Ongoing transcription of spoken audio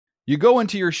You go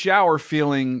into your shower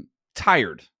feeling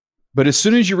tired, but as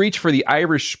soon as you reach for the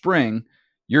Irish Spring,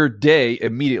 your day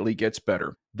immediately gets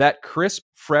better. That crisp,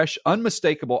 fresh,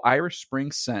 unmistakable Irish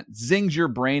Spring scent zings your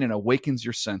brain and awakens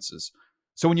your senses.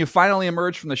 So when you finally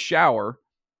emerge from the shower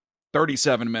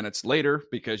 37 minutes later,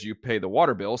 because you pay the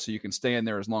water bill so you can stay in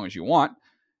there as long as you want,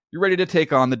 you're ready to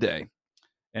take on the day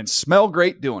and smell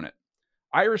great doing it.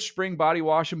 Irish Spring Body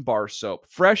Wash and Bar Soap.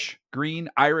 Fresh, green,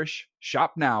 Irish.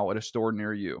 Shop now at a store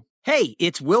near you. Hey,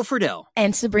 it's Will Friedle.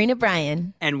 And Sabrina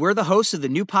Bryan. And we're the hosts of the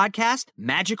new podcast,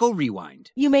 Magical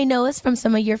Rewind. You may know us from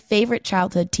some of your favorite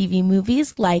childhood TV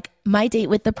movies like My Date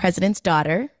with the President's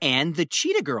Daughter. And the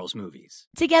Cheetah Girls movies.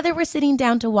 Together, we're sitting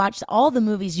down to watch all the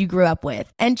movies you grew up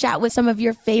with and chat with some of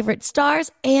your favorite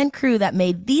stars and crew that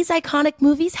made these iconic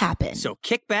movies happen. So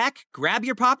kick back, grab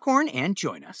your popcorn, and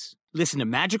join us. Listen to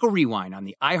Magical Rewind on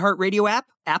the iHeartRadio app,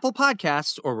 Apple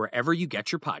Podcasts, or wherever you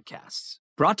get your podcasts.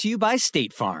 Brought to you by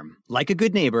State Farm. Like a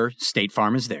good neighbor, State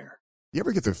Farm is there. You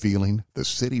ever get the feeling the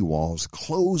city walls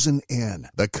closing in,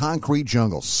 the concrete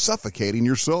jungle suffocating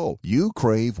your soul? You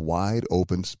crave wide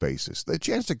open spaces, the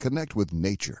chance to connect with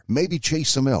nature, maybe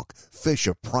chase some elk, fish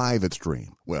a private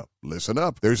stream. Well, listen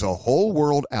up. There's a whole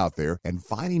world out there, and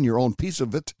finding your own piece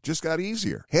of it just got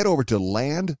easier. Head over to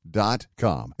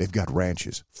land.com. They've got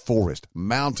ranches, forest,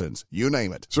 mountains, you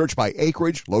name it. Search by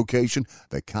acreage, location,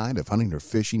 the kind of hunting or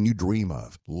fishing you dream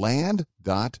of.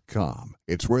 Land.com.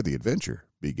 It's where the adventure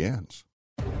begins.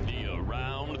 The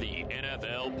Around the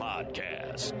NFL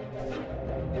podcast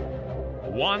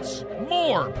wants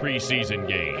more preseason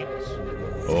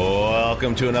games.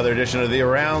 Welcome to another edition of the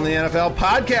Around the NFL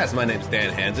podcast. My name's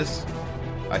Dan Hansis.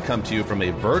 I come to you from a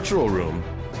virtual room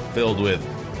filled with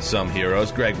some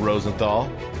heroes. Greg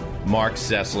Rosenthal, Mark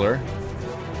Sessler.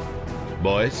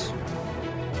 Boys,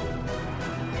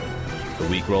 the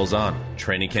week rolls on.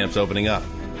 Training camp's opening up.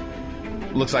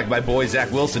 Looks like my boy Zach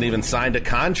Wilson even signed a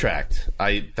contract.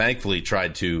 I thankfully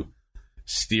tried to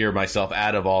steer myself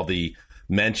out of all the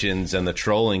mentions and the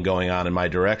trolling going on in my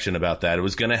direction about that. It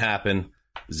was going to happen.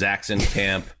 Zach's in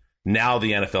camp. Now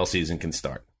the NFL season can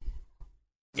start.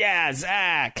 Yeah,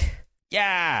 Zach.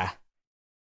 Yeah.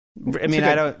 I mean,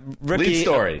 I don't... Rookie lead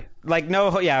story.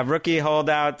 Rookie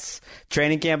holdouts,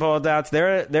 training camp holdouts,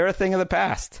 they're a thing of the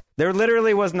past. There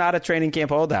literally was not a training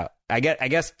camp holdout. I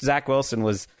guess Zach Wilson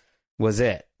was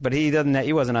it, but he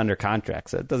wasn't under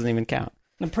contract, so it doesn't even count.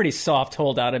 A pretty soft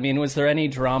holdout. I mean, was there any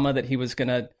drama that he was going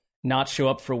to not show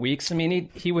up for weeks? I mean,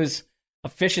 he was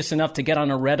officious enough to get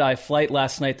on a red-eye flight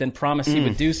last night, then promised he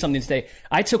would do something today.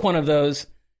 I took one of those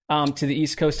to the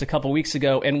East Coast a couple weeks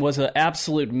ago and was an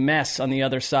absolute mess on the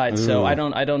other side. Ooh. So I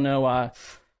don't know.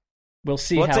 We'll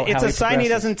see. Well, it's a sign he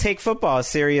doesn't take football as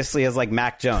seriously as like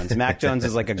Mac Jones. Mac Jones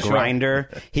is like a grinder.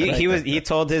 He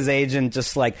told his agent,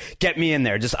 just like, get me in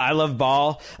there. Just, I love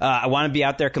ball. I want to be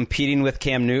out there competing with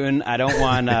Cam Newton. I don't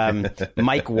want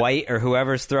Mike White or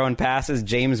whoever's throwing passes,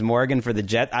 James Morgan for the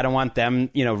Jets. I don't want them,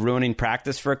 ruining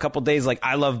practice for a couple days. Like,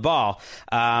 I love ball.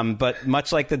 But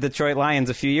much like the Detroit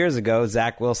Lions a few years ago,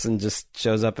 Zach Wilson just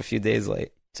shows up a few days late.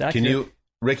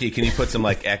 Ricky, can you put some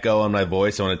like echo on my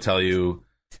voice? I want to tell you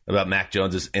about Mac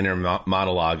Jones's inner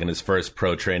monologue in his first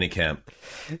pro training camp.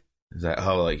 Is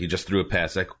that he just threw a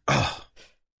pass? Like, oh,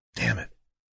 damn it.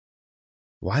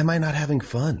 Why am I not having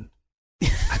fun?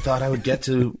 I thought I would get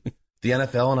to the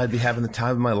NFL and I'd be having the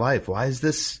time of my life. Why is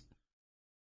this?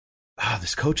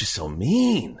 This coach is so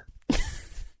mean.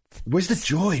 Where's the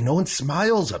joy? No one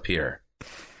smiles up here.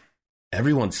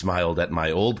 Everyone smiled at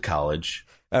my old college.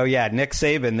 Oh, yeah. Nick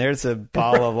Saban. There's a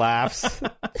ball of laughs.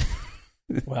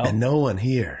 Well, and no one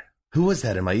here. Who was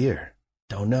that in my ear?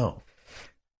 Don't know.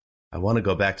 I want to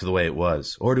go back to the way it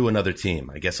was, or to another team.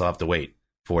 I guess I'll have to wait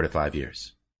 4 to 5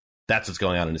 years. That's what's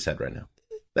going on in his head right now.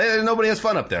 Nobody has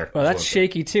fun up there. Well, that's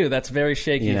shaky too. That's very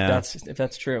shaky. If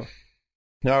that's true.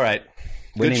 All right.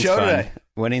 Winning's good show fun. Today.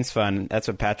 Winning's fun. That's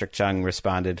what Patrick Chung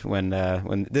responded when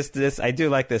this. I do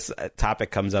like this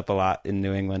topic comes up a lot in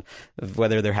New England, of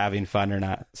whether they're having fun or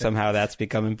not. Somehow that's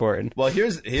become important. Well,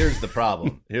 here's the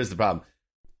problem. Here's the problem.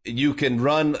 You can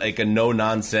run like a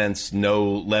no-nonsense,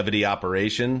 no-levity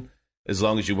operation as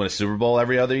long as you win a Super Bowl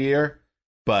every other year.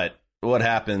 But what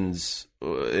happens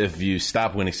if you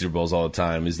stop winning Super Bowls all the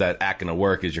time is that act going to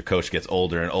work as your coach gets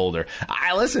older and older.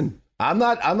 Listen, I'm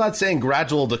not saying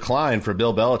gradual decline for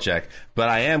Bill Belichick, but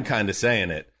I am kind of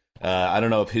saying it. I don't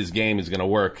know if his game is going to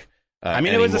work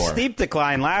anymore. It was a steep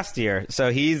decline last year, so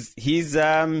he's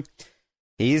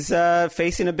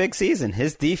facing a big season.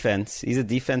 His defense, he's a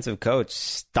defensive coach,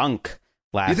 stunk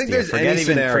last You think year. there's any Forget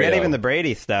scenario- even the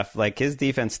Brady stuff. Like, his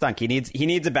defense stunk. He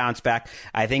needs a bounce back.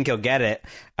 I think he'll get it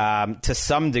to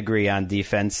some degree on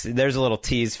defense. There's a little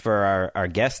tease for our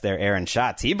guest there, Aaron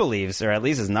Schatz. He believes, or at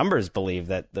least his numbers believe,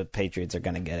 that the Patriots are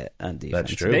going to get it on defense.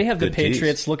 That's true. They have the Good tease.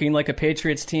 Patriots looking like a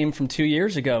Patriots team from 2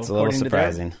 years ago. It's a little according to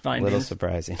their surprising.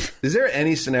 findings. Is there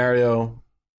any scenario,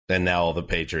 and now all the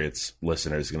Patriots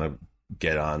listeners are going to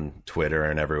get on Twitter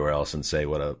and everywhere else and say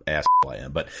what a asshole I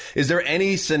am, but is there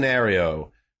any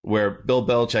scenario where Bill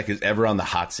Belichick is ever on the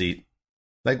hot seat?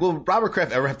 Like, will Robert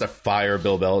Kraft ever have to fire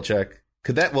Bill Belichick?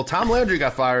 Well, Tom Landry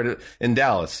got fired in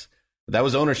Dallas. That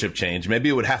was ownership change. Maybe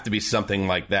it would have to be something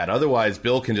like that. Otherwise,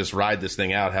 Bill can just ride this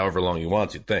thing out however long he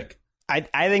wants, you'd think.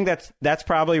 I think that's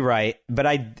probably right, but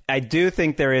I do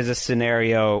think there is a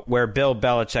scenario where Bill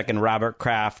Belichick and Robert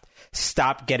Kraft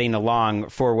stop getting along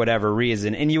for whatever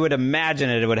reason, and you would imagine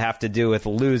it would have to do with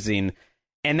losing,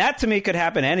 and that to me could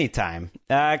happen anytime.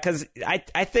 Because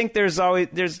I think there's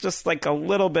just like a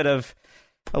little bit of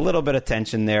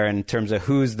tension there in terms of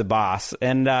who's the boss,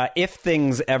 and if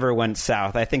things ever went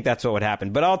south, I think that's what would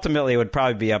happen. But ultimately, it would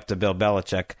probably be up to Bill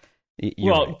Belichick.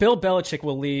 Right. Bill Belichick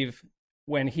will leave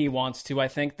when he wants to. I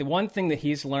think the one thing that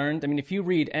he's learned, I mean, if you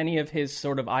read any of his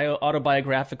sort of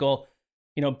autobiographical,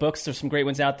 books, there's some great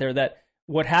ones out there, that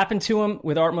what happened to him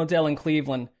with Art Modell in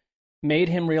Cleveland made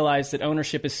him realize that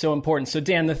ownership is so important. So,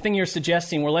 Dan, the thing you're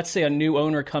suggesting, where let's say a new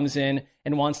owner comes in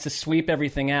and wants to sweep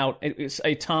everything out, it's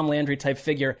a Tom Landry type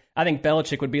figure, I think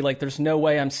Belichick would be like, there's no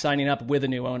way I'm signing up with a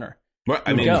new owner. Well,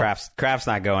 I mean, Kraft's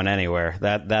not going anywhere.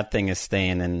 That thing is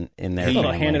staying in there.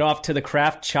 He'll hand it off to the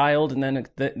Kraft child, and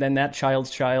then that child's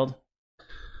child.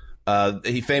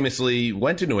 He famously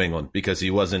went to New England because he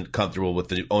wasn't comfortable with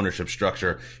the ownership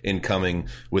structure incoming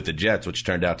with the Jets, which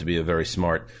turned out to be a very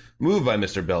smart move by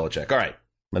Mr. Belichick. All right,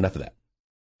 enough of that.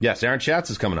 Yes, Aaron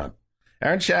Schatz is coming on.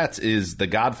 Aaron Schatz is the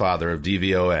godfather of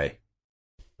DVOA.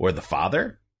 Or the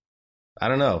father? I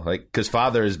don't know, because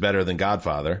father is better than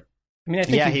godfather. I mean, I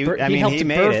think he helped he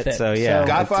made birth it, so yeah.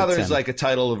 Godfather is like a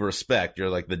title of respect.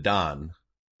 You're like the Don.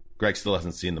 Greg still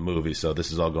hasn't seen the movie, so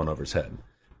this is all going over his head.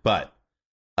 But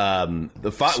when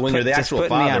you're the actual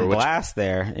father, me on blast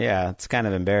there, yeah, it's kind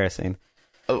of embarrassing.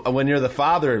 When you're the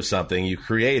father of something, you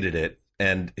created it,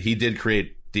 and he did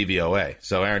create DVOA.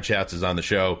 So Aaron Schatz is on the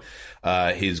show.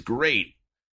 His great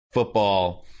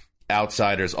football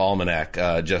Outsiders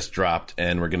Almanac just dropped,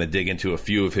 and we're going to dig into a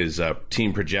few of his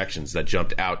team projections that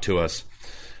jumped out to us.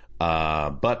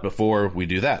 But before we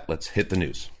do that, let's hit the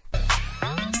news.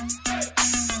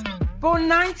 Born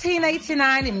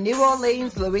 1989 in New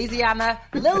Orleans, Louisiana,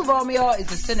 Lil Romeo is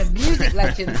the son of music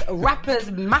legends,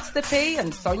 rappers Master P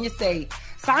and Sonia C.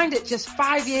 Signed at just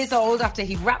 5 years old after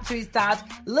he rapped to his dad,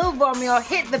 Lil Romeo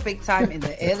hit the big time in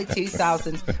the early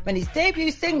 2000s when his debut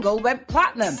single went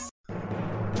platinum.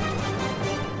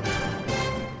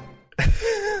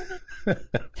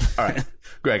 All right,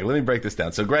 Greg, let me break this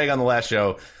down. So, Greg, on the last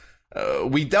show,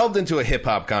 we delved into a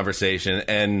hip-hop conversation,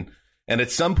 and at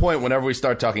some point, whenever we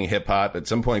start talking hip-hop, at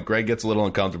some point, Greg gets a little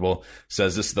uncomfortable,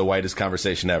 says this is the whitest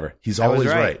conversation ever. He's always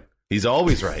right. He's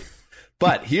always right.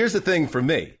 But here's the thing for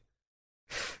me.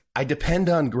 I depend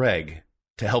on Greg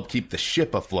to help keep the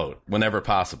ship afloat whenever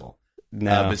possible.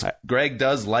 Because Greg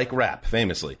does like rap,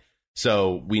 famously.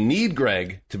 So we need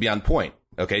Greg to be on point,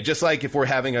 okay? Just like if we're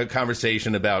having a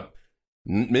conversation about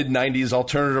mid-90s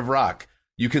alternative rock,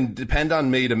 you can depend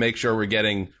on me to make sure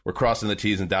we're crossing the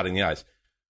T's and dotting the I's.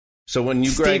 So when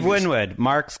Steve Winwood,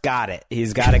 Mark's got it.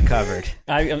 He's got it covered.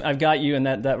 I've got you in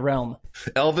that realm.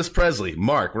 Elvis Presley,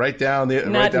 Mark, right down the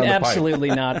absolutely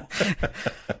pipe. Not.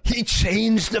 He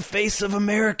changed the face of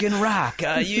American rock.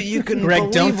 You couldn't Greg,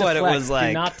 believe don't what deflect. It was like.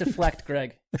 Do not deflect,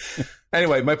 Greg.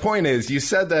 Anyway, my point is, you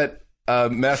said that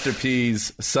Master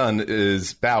P's son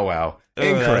is Bow Wow.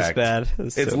 Incorrect. That's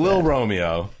bad. It's Lil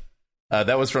Romeo.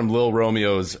 That was from Lil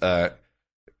Romeo's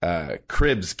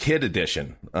Cribs Kid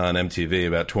Edition on MTV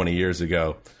about 20 years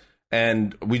ago.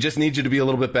 And we just need you to be a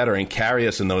little bit better and carry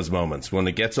us in those moments. When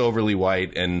it gets overly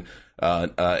white and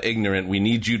ignorant, we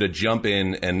need you to jump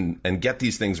in and get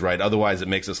these things right. Otherwise, it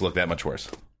makes us look that much worse.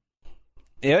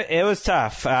 It was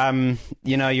tough. I'm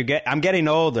getting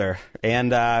older,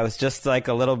 and it was just like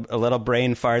a little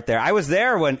brain fart there. I was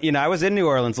there when I was in New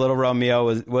Orleans. Little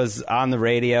Romeo was on the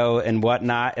radio and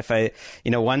whatnot.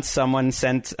 Once someone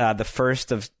sent the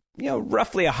first of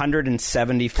roughly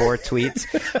 174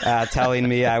 tweets telling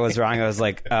me I was wrong, I was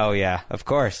like, oh yeah, of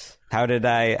course. How did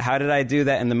I do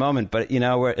that in the moment? But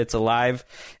it's a live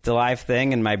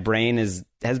thing, and my brain has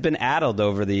been addled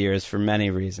over the years for many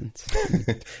reasons.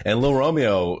 And Lil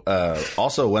Romeo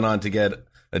also went on to get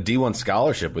a D1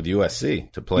 scholarship with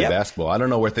USC to play basketball. I don't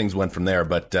know where things went from there,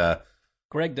 but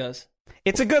Greg does.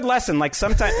 It's a good lesson. Like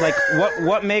sometimes, like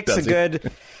what makes a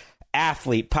good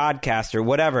athlete, podcaster,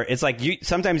 whatever. It's like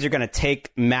sometimes you're going to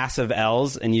take massive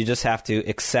L's and you just have to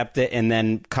accept it and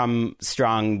then come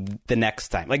strong the next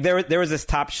time. Like there was this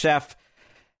Top Chef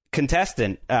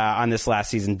contestant on this last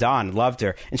season, Dawn, loved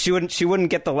her, and she wouldn't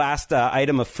get the last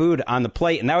item of food on the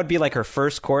plate, and that would be like her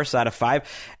first course out of 5,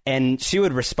 and she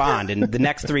would respond, and the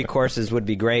next 3 courses would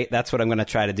be great. That's what I'm going to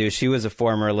try to do. She was a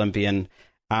former Olympian.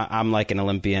 I'm like an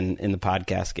Olympian in the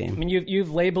podcast game. I mean,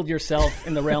 you've labeled yourself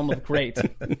in the realm of great.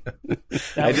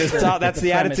 That's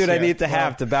the attitude I need to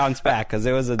have to bounce back, because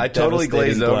it was I totally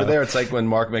glazed over there. It's like when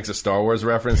Mark makes a Star Wars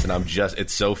reference, and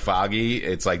it's so foggy.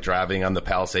 It's like driving on the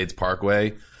Palisades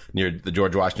Parkway near the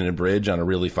George Washington Bridge on a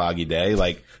really foggy day,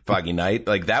 like foggy night.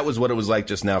 Like that was what it was like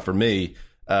just now for me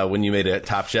when you made a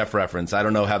Top Chef reference. I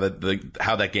don't know how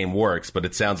how that game works, but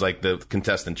it sounds like the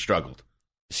contestant struggled.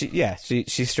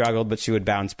 She struggled, but she would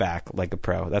bounce back like a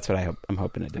pro. That's what I'm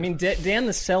hoping to do. I mean, Dan,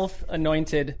 the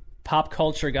self-anointed pop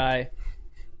culture guy,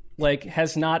 like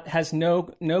has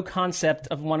no concept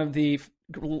of one of the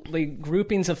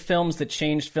groupings of films that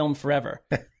changed film forever.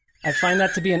 I find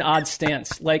that to be an odd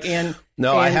stance.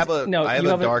 I have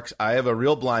a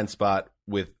real blind spot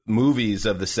with movies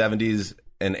of the 70s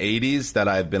and 80s that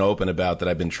I've been open about, that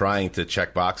I've been trying to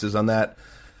check boxes on that.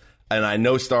 And I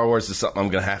know Star Wars is something I'm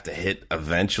going to have to hit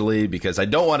eventually, because I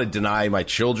don't want to deny my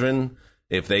children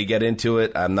if they get into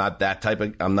it. I'm not that type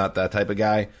of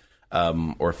guy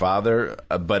or father,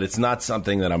 but it's not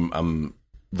something that I'm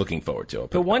looking forward to.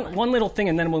 But one little thing,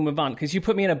 and then we'll move on, because you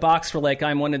put me in a box where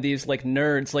I'm one of these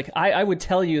nerds. I would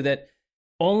tell you that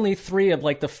only 3 of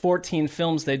the 14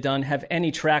 films they've done have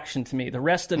any traction to me. The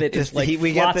rest of it is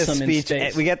we get this speech. In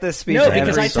space. We get this speech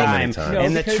every time.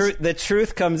 And the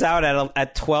truth comes out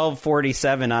at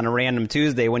 12:47 on a random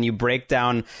Tuesday when you break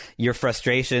down your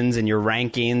frustrations and your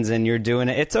rankings and you're doing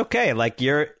it. It's okay.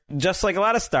 You're just like a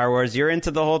lot of Star Wars. You're into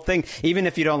the whole thing. Even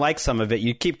if you don't like some of it,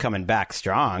 you keep coming back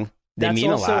strong. That's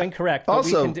also incorrect.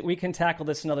 But we can tackle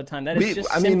this another time. That is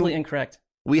simply incorrect.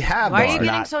 We have. Why are you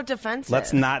getting so defensive?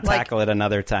 Let's not tackle it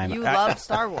another time. You love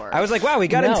Star Wars. I was like, wow, we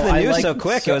got into the news so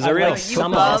quick. It was a real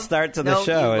football start to the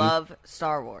show. You love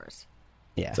Star Wars.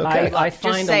 Yeah, okay. I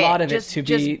find a lot of it to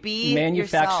be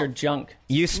manufactured junk.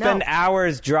 You spend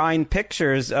hours drawing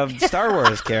pictures of Star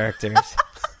Wars characters.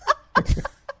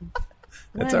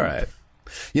 That's all right.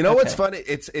 You know what's funny?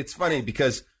 It's funny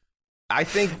because I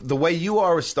think the way you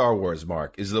are with Star Wars,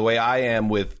 Mark, is the way I am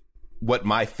with what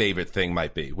my favorite thing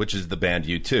might be, which is the band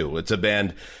U2. It's a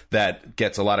band that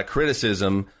gets a lot of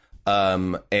criticism,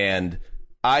 and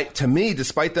to me,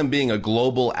 despite them being a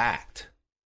global act,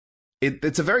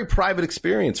 it's a very private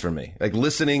experience for me.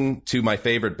 Listening to my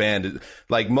favorite band,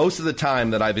 most of the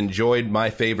time that I've enjoyed my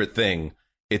favorite thing,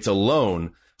 it's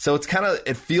alone. So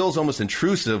it feels almost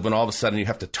intrusive when all of a sudden you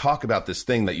have to talk about this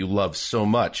thing that you love so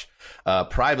much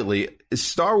privately. Is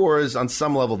Star Wars on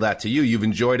some level that to you? You've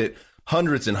enjoyed it,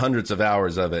 hundreds and hundreds of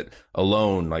hours of it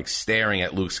alone, staring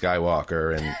at Luke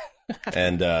Skywalker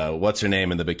and what's her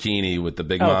name in the bikini with the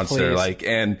big monster,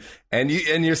 please. and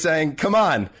you're saying, come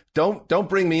on, don't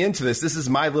bring me into this. This is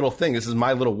my little thing. This is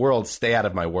my little world. Stay out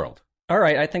of my world. All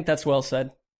right, I think that's well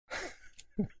said.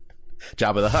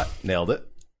 Jabba the Hutt nailed it.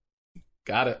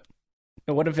 Got it.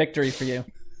 What a victory for you.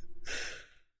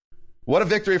 What a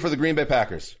victory for the Green Bay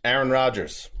Packers. Aaron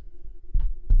Rodgers.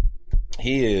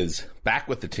 He is back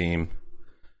with the team,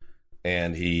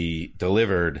 and he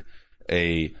delivered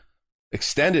a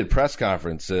extended press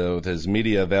conference with his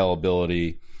media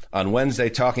availability on Wednesday,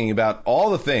 talking about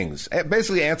all the things,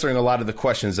 basically answering a lot of the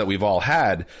questions that we've all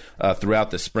had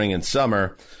throughout the spring and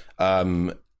summer.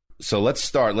 So let's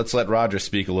start. Let's let Rodgers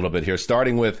speak a little bit here,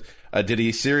 starting with, did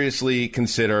he seriously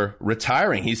consider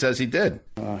retiring? He says he did.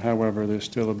 However, there's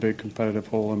still a big competitive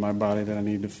hole in my body that I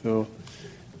need to fill.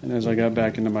 And as I got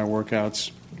back into my workouts,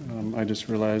 I just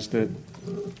realized that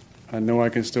I know I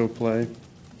can still play,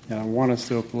 and I want to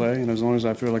still play. And as long as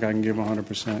I feel like I can give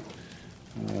 100%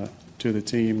 to the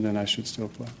team, then I should still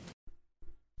play.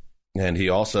 And he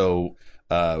also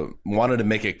wanted to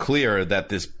make it clear that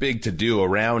this big to-do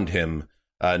around him,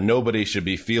 nobody should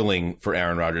be feeling for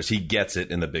Aaron Rodgers. He gets it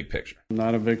in the big picture. I'm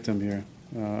not a victim here.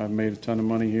 I've made a ton of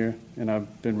money here, and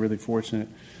I've been really fortunate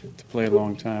to play a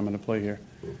long time and to play here.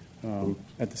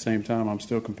 At the same time, I'm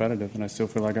still competitive, and I still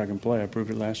feel like I can play. I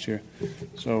proved it last year.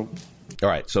 So, all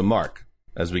right. So, Mark,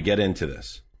 as we get into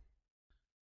this,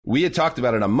 we had talked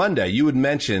about it on Monday. You had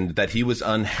mentioned that he was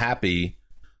unhappy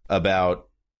about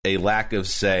a lack of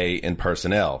say in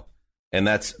personnel. And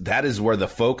that is where the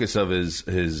focus of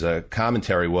his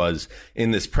commentary was in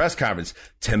this press conference.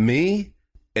 To me,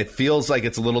 it feels like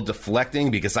it's a little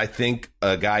deflecting because I think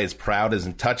a guy as proud as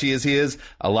and touchy as he is,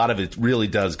 a lot of it really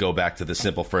does go back to the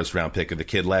simple first round pick of the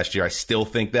kid last year. I still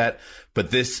think that,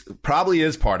 but this probably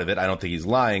is part of it. I don't think he's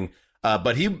lying.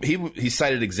 But he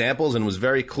cited examples and was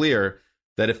very clear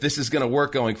that if this is going to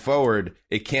work going forward,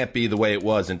 it can't be the way it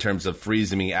was in terms of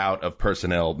freezing me out of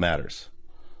personnel matters.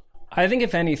 I think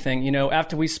if anything,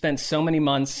 after we spent so many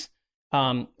months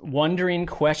wondering,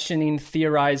 questioning,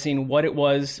 theorizing what it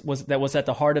was that was at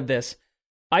the heart of this,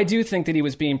 I do think that he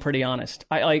was being pretty honest.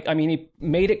 He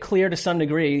made it clear to some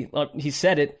degree. He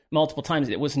said it multiple times.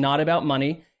 It was not about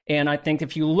money. And I think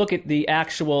if you look at the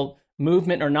actual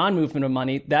movement or non-movement of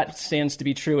money, that stands to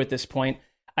be true at this point.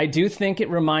 I do think it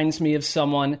reminds me of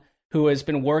someone who has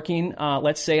been working,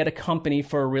 let's say, at a company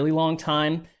for a really long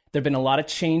time. There have been a lot of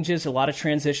changes, a lot of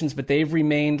transitions, but they've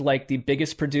remained like the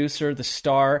biggest producer, the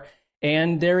star.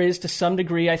 And there is, to some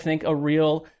degree, I think, a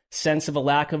real sense of a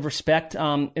lack of respect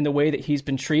in the way that he's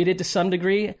been treated to some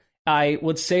degree. I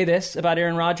would say this about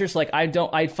Aaron Rodgers.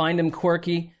 I find him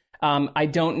quirky. I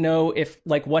don't know if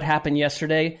what happened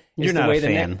yesterday is You're the not way a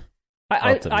fan.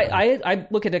 I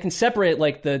look at it, I can separate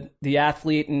the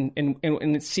athlete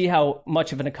and see how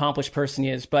much of an accomplished person he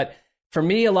is. But for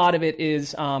me, a lot of it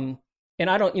is, and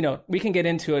I don't, we can get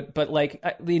into it, but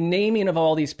the naming of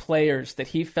all these players that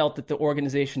he felt that the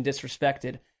organization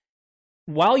disrespected.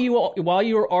 While you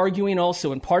were arguing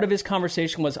also, and part of his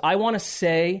conversation was, I want a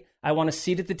seat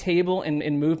at the table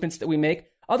in movements that we make.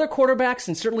 Other quarterbacks,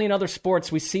 and certainly in other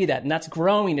sports, we see that, and that's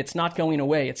growing. It's not going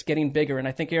away. It's getting bigger. And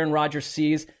I think Aaron Rodgers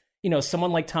sees,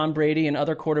 someone like Tom Brady and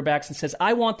other quarterbacks and says,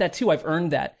 I want that too. I've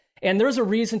earned that. And there's a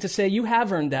reason to say you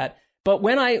have earned that. But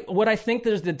what I think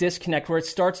there's the disconnect where it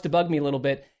starts to bug me a little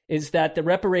bit is that the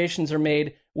reparations are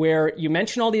made where you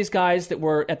mention all these guys that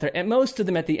were most of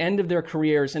them at the end of their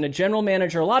careers, and a general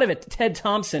manager, a lot of it, Ted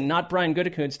Thompson, not Brian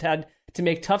Gutekunst, had to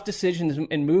make tough decisions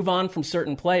and move on from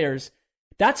certain players.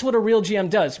 That's what a real GM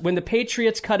does. When the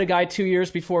Patriots cut a guy 2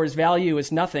 years before his value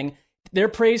is nothing, they're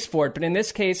praised for it. But in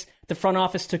this case, the front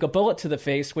office took a bullet to the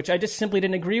face, which I just simply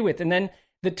didn't agree with. And then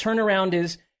the turnaround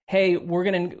is, hey,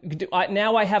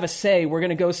 now I have a say. We're going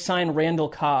to go sign Randall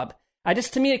Cobb.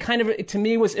 To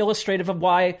me was illustrative of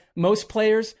why most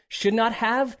players should not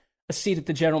have a seat at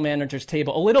the general manager's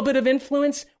table. A little bit of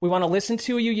influence, we want to listen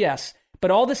to you, yes.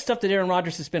 But all this stuff that Aaron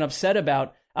Rodgers has been upset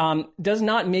about does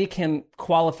not make him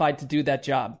qualified to do that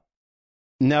job.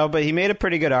 No, but he made a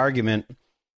pretty good argument.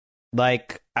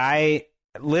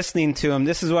 Listening to him,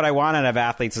 this is what I want out of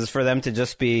athletes, is for them to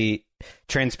just be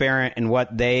transparent in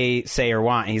what they say or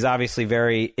want. He's obviously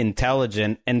very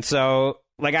intelligent, and so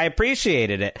I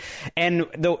appreciated it. And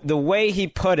the way he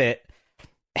put it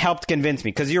helped convince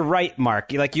me, because you're right,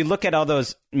 Mark. You look at all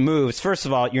those moves. First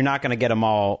of all, you're not going to get them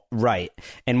all right.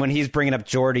 And when he's bringing up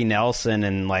Jordy Nelson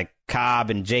and Cobb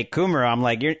and Jake Coomer, I'm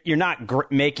like, you're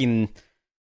not making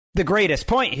the greatest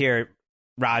point here,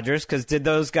 Rodgers, because did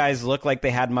those guys look like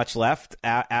they had much left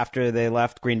after they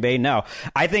left Green Bay? No.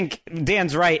 I think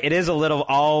Dan's right. It is a little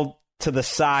all to the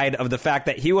side of the fact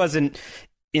that he wasn't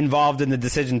involved in the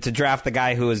decision to draft the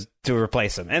guy who was to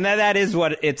replace him. And that is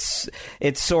what it's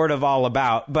sort of all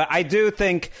about. But I do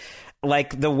think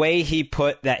the way he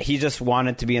put that he just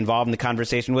wanted to be involved in the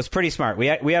conversation was pretty smart. We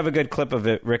have a good clip of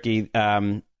it, Ricky,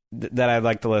 that I'd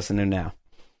like to listen to now.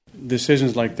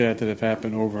 Decisions like that have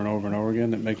happened over and over and over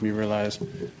again that make me realize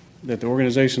that the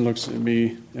organization looks at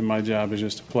me and my job is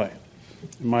just to play.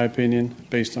 In my opinion,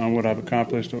 based on what I've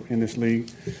accomplished in this league,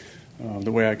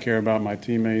 the way I care about my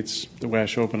teammates, the way I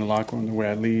show up in the locker room, the way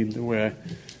I lead, the way I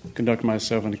conduct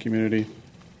myself in the community,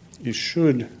 it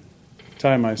should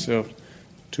tie myself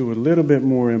to a little bit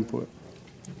more input.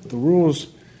 The rules,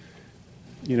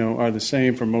 are the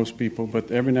same for most people, but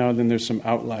every now and then there's some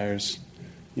outliers.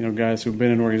 Guys who've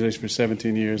been in an organization for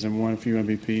 17 years and won a few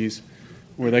MVPs,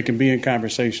 where they can be in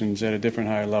conversations at a different,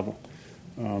 higher level.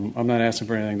 I'm not asking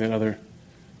for anything that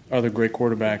other great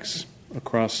quarterbacks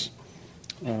across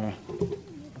the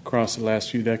last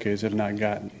few decades have not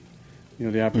gotten.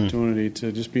 The opportunity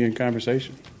to just be in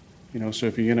conversation. So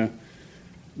if you're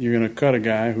gonna cut a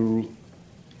guy who,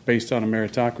 based on a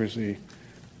meritocracy,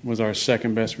 was our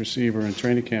second best receiver in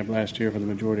training camp last year for the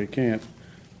majority of camp,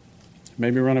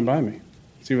 maybe run it by me.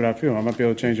 See what I feel. I might be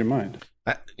able to change your mind.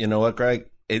 You know what, Greg?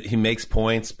 He makes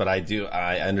points, but I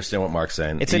understand what Mark's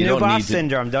saying. It's a new boss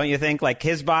syndrome, don't you think?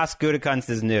 His boss, Gutekunst,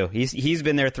 is new. He's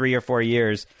been there 3 or 4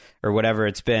 years or whatever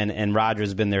it's been, and Rodgers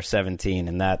has been there 17,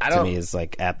 and that to me is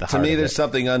at the heart of it. To me, there's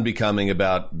something unbecoming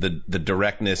about the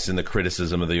directness and the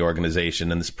criticism of the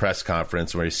organization and this press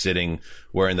conference where he's sitting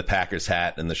wearing the Packers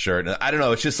hat and the shirt. And I don't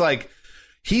know. It's just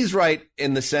he's right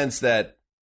in the sense that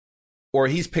or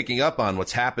he's picking up on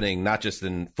what's happening, not just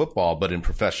in football, but in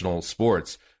professional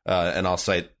sports. And I'll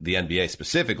cite the NBA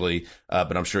specifically,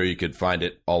 but I'm sure you could find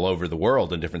it all over the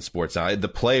world in different sports. Now, the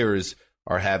players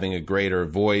are having a greater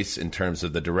voice in terms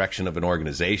of the direction of an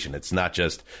organization. It's not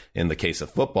just in the case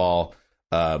of football,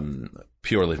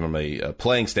 purely from a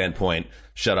playing standpoint,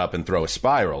 shut up and throw a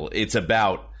spiral. It's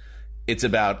about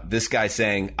this guy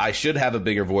saying, I should have a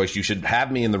bigger voice. You should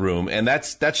have me in the room. And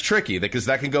that's tricky because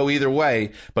that can go either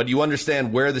way. But you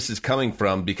understand where this is coming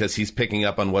from because he's picking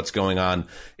up on what's going on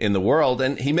in the world.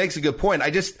 And he makes a good point. I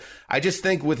just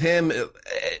think with him,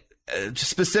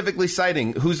 specifically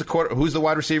citing who's the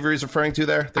wide receiver he's referring to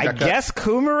there? I guess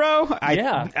Kumaro.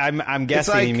 I'm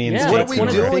guessing he means. What are we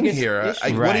doing here?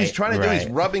 What he's trying to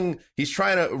do, he's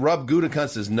trying to rub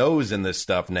Gutekunst's nose in this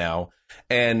stuff now.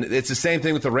 And it's the same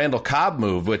thing with the Randall Cobb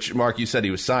move, which, Mark, you said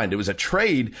he was signed. It was a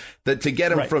trade to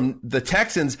get him from the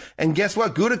Texans. And guess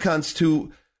what? Gutekunst,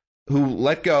 who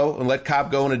let go and let Cobb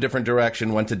go in a different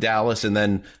direction, went to Dallas, and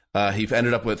then he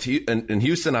ended up in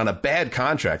Houston on a bad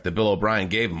contract that Bill O'Brien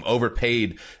gave him,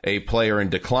 overpaid a player in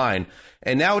decline.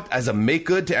 And now, as a make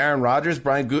good to Aaron Rodgers,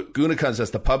 Brian Gutekunst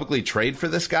has to publicly trade for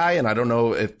this guy. And I don't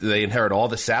know if they inherit all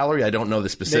the salary. I don't know the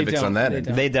specifics on that.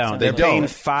 They don't. They're paying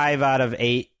 5 out of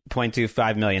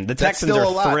 8.25 million. The Texans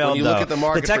are thrilled, though.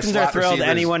 The Texans are thrilled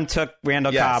anyone took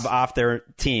Randall Cobb off their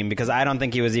team because I don't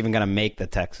think he was even going to make the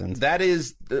Texans. That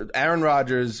is Aaron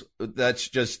Rodgers. That's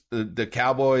just the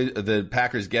Cowboys, the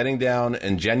Packers getting down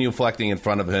and genuflecting in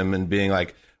front of him and being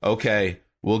like, okay,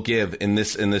 we'll give in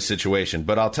this situation.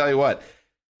 But I'll tell you what,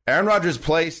 Aaron Rodgers'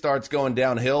 play starts going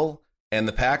downhill, and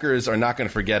the Packers are not going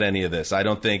to forget any of this. I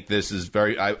don't think this is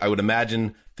I would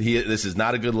imagine this is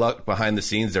not a good look behind the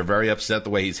scenes. They're very upset the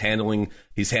way he's handled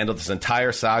this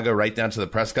entire saga right down to the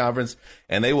press conference,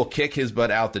 and they will kick his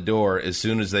butt out the door as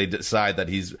soon as they decide that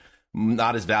he's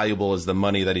not as valuable as the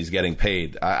money that he's getting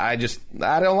paid. I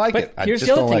don't like it. Here's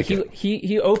the other thing.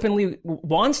 He openly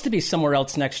wants to be somewhere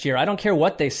else next year. I don't care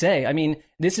what they say. I mean,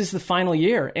 this is the final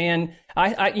year. And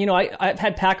I've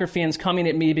had Packer fans coming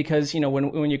at me because,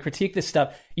 when you critique this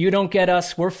stuff, you don't get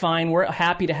us. We're fine. We're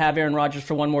happy to have Aaron Rodgers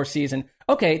for one more season.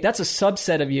 Okay, that's a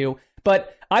subset of you.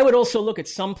 But I would also look at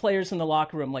some players in the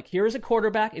locker room. Like, here's a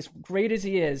quarterback, as great as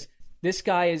he is. This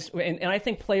guy is, and I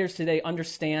think players today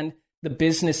understand the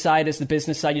business side is the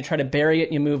business side. You try to bury it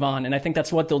and you move on. And I think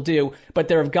that's what they'll do. But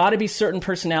there have got to be certain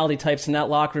personality types in that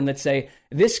locker room that say,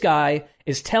 this guy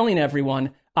is telling everyone,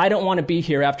 I don't want to be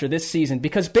here after this season.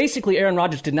 Because basically Aaron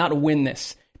Rodgers did not win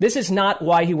this. This is not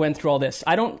why he went through all this.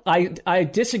 I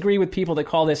disagree with people that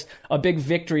call this a big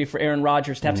victory for Aaron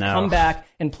Rodgers to have to come back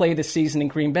and play this season in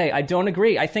Green Bay. I don't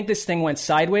agree. I think this thing went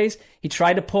sideways. He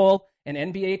tried to pull an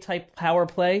NBA-type power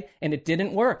play, and it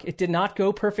didn't work. It did not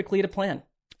go perfectly to plan.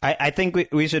 I think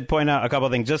we should point out a couple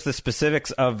of things, just the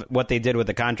specifics of what they did with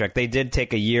the contract. They did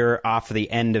take a year off the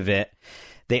end of it.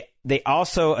 They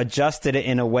also adjusted it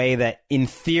in a way that, in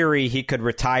theory, he could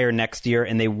retire next year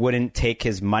and they wouldn't take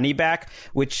his money back,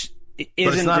 which isn't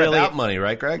really... But it's not about money,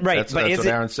 right, Greg? Right. That's what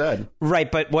Aaron said.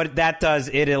 Right, but what that does,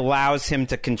 it allows him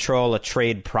to control a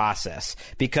trade process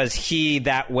because he,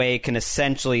 that way, can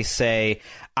essentially say,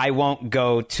 I won't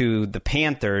go to the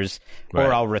Panthers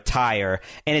or I'll retire.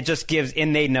 And it just gives,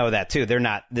 and they know that too.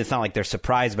 It's not like they're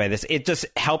surprised by this. It just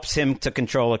helps him to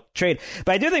control a trade.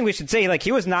 But I do think we should say, like,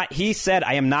 he said,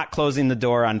 I am not closing the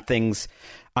door on things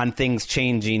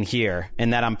changing here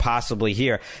and that I'm possibly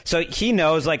here. So he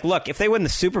knows, like, look, if they win the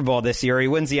Super Bowl this year, or he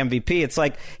wins the MVP, it's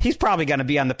like he's probably going to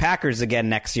be on the Packers again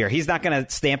next year. He's not going to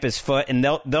stamp his foot and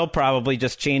they'll probably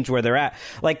just change where they're at.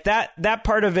 Like that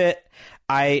part of it,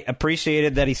 I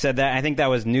appreciated that he said that. I think that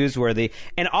was newsworthy.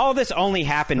 And all this only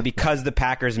happened because the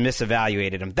Packers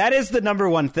misevaluated him. That is the number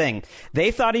one thing.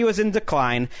 They thought he was in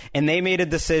decline, and they made a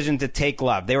decision to take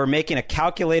Love. They were making a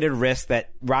calculated risk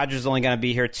that Rodgers is only going to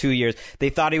be here 2 years.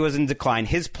 They thought he was in decline.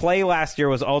 His play last year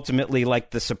was ultimately like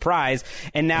the surprise,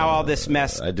 and now all this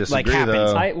mess happens.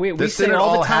 This didn't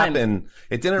all happen.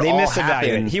 It didn't all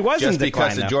happen. He was just in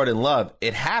decline, because of Jordan Love.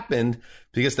 It happened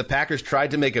because the Packers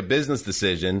tried to make a business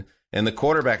decision. And the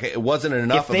quarterback, it wasn't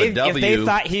enough of a W. If they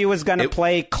thought he was going to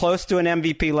play close to an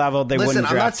MVP level, they wouldn't draft Jordan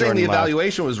Love. I'm not saying the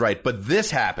evaluation was right, but this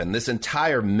happened. This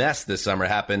entire mess this summer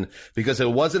happened because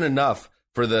it wasn't enough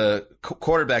for the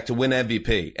quarterback to win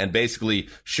MVP and basically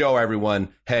show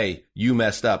everyone, hey, you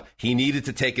messed up. He needed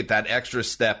to take it that extra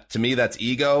step. To me, that's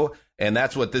ego. And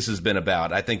that's what this has been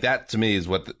about. I think that, to me, is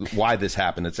why this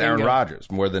happened. It's Aaron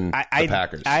Rodgers more than the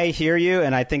Packers. I hear you,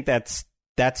 and I think that's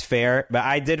fair, but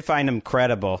I did find him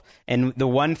credible. And the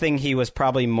one thing he was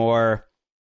probably more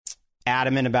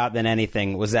adamant about than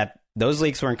anything was that those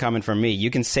leaks weren't coming from me. You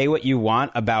can say what you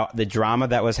want about the drama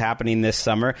that was happening this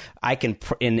summer.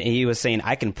 And he was saying,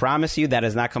 I can promise you that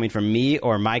is not coming from me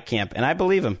or my camp. And I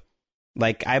believe him.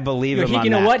 Like, I believe him on that. You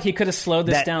know what? He could have slowed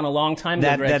this down a long time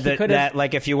ago, Greg.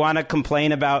 Like, if you want to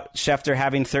complain about Schefter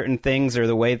having certain things or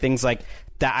the way things like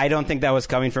that, I don't think that was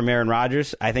coming from Aaron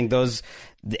Rodgers. I think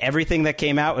everything that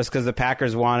came out was because the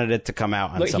Packers wanted it to come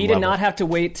out on some level. He did not have to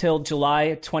wait till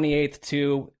July 28th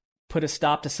to put a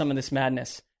stop to some of this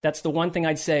madness. That's the one thing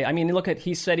I'd say. I mean,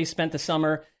 he said he spent the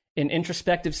summer in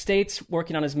introspective states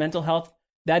working on his mental health.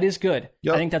 That is good.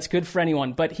 Yep. I think that's good for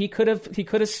anyone. But he could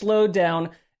have slowed down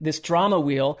this drama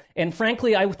wheel. And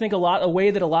frankly, I think a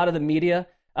way that a lot of the media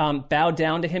bowed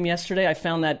down to him yesterday, I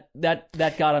found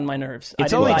that got on my nerves.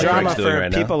 It's only drama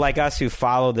for people like us who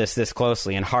follow this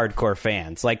closely and hardcore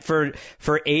fans. Like for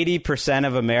 80%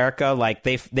 of America, like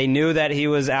they knew that he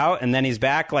was out and then he's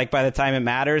back. Like by the time it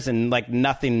matters, and like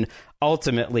nothing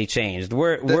ultimately changed.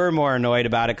 We're more annoyed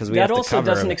about it because we have to cover it. That also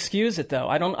doesn't excuse it, though.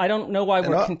 I don't know why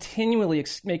we're continually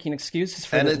making excuses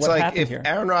for what happened here. And it's like if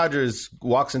Aaron Rodgers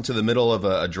walks into the middle of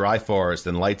a dry forest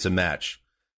and lights a match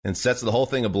and sets the whole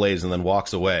thing ablaze and then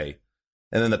walks away,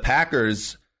 and then the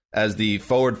Packers, as the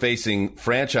forward-facing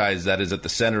franchise that is at the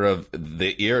center of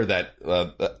the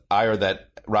ire that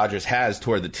Rodgers has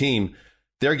toward the team,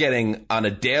 they're getting on a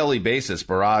daily basis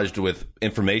barraged with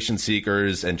information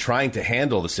seekers and trying to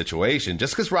handle the situation.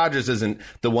 Just because Rodgers isn't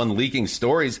the one leaking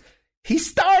stories, he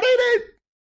started it.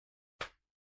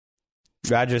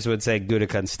 Rodgers would say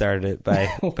Gutekunst started it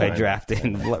by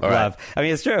drafting Love. Right. I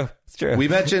mean, it's true. It's true.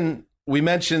 We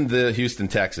mentioned the Houston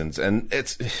Texans, and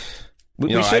it's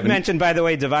we should mention, by the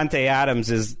way, Davante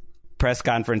Adams' press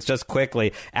conference just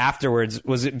quickly afterwards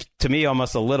was, to me,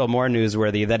 almost a little more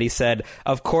newsworthy, that he said,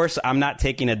 of course I'm not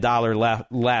taking $1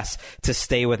 less to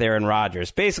stay with Aaron Rodgers.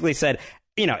 Basically said,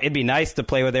 it'd be nice to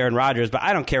play with Aaron Rodgers, but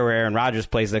I don't care where Aaron Rodgers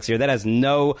plays next year. That has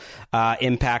no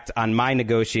impact on my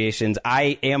negotiations.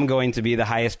 I am going to be the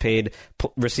highest paid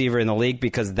receiver in the league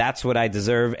because that's what I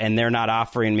deserve, and they're not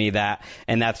offering me that,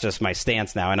 and that's just my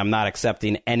stance now, and I'm not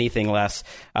accepting anything less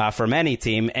from any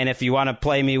team. And if you want to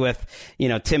play me with,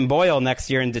 Tim Boyle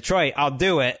next year in Detroit, I'll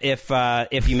do it if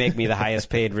you make me the highest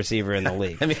paid receiver in the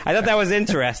league. I thought that was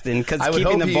interesting because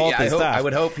keeping them both is tough. I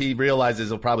would hope he realizes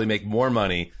he'll probably make more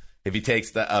money if he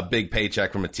takes a big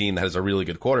paycheck from a team that has a really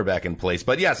good quarterback in place.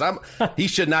 But yes, he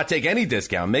should not take any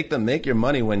discount. Make your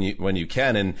money when you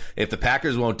can. And if the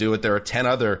Packers won't do it, there are 10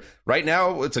 other. Right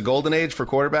now, it's a golden age for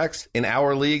quarterbacks. In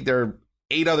our league, there are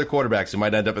 8 other quarterbacks who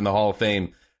might end up in the Hall of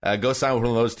Fame. Go sign with one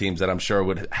of those teams that I'm sure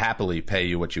would happily pay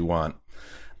you what you want.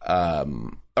 All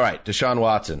right, Deshaun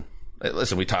Watson.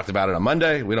 Listen, we talked about it on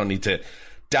Monday. We don't need to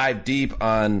dive deep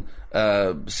on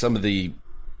some of the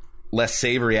less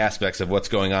savory aspects of what's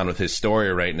going on with his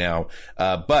story right now.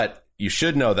 But you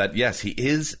should know that, yes, he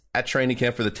is at training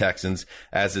camp for the Texans,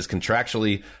 as is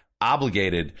contractually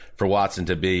obligated for Watson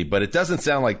to be. But it doesn't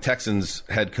sound like Texans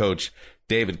head coach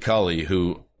David Culley,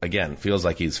 who, again, feels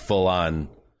like he's full on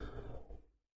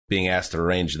being asked to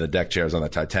arrange the deck chairs on the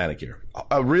Titanic here.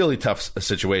 A really tough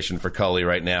situation for Culley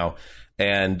right now.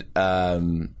 And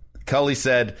Culley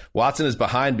said Watson is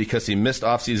behind because he missed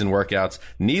offseason workouts,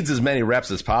 needs as many reps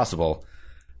as possible,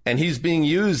 and he's being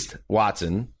used,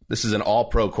 Watson, this is an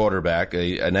all-pro quarterback,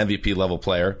 an MVP-level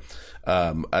player,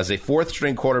 as a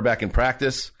fourth-string quarterback in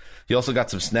practice. He also got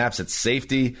some snaps at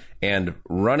safety and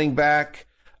running back.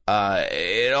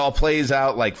 It all plays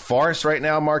out like farce right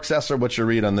now. Mark Sessler, what's your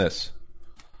read on this?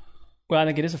 Well, I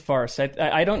think it is a farce.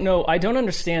 I don't know. I don't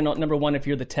understand, number one, if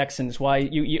you're the Texans, why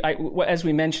as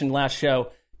we mentioned last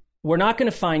show, we're not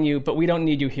going to fine you, but we don't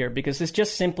need you here because this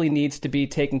just simply needs to be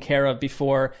taken care of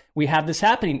before we have this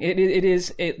happening. It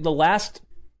is the last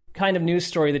kind of news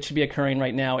story that should be occurring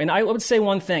right now. And I would say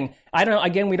one thing. We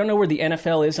don't know where the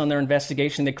NFL is on their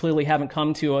investigation. They clearly haven't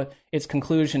come to its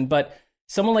conclusion. But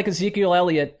someone like Ezekiel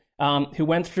Elliott, who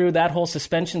went through that whole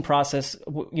suspension process,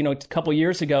 a couple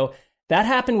years ago, that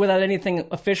happened without anything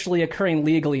officially occurring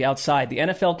legally outside. The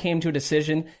NFL came to a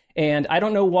decision, and I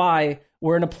don't know why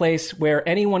we're in a place where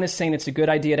anyone is saying it's a good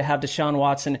idea to have Deshaun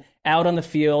Watson out on the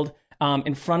field,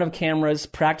 in front of cameras,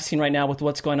 practicing right now with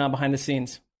what's going on behind the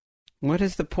scenes. What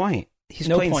is the point? He's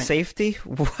playing safety?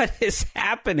 What is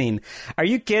happening? Are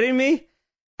you kidding me?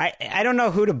 I don't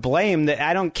know who to blame.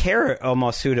 I don't care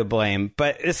almost who to blame,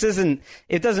 but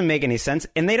it doesn't make any sense.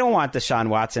 And they don't want Deshaun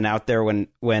Watson out there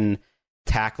when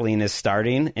tackling is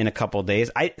starting in a couple of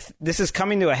days. This is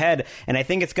coming to a head, and I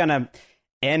think it's going to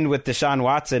end with Deshaun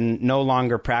Watson no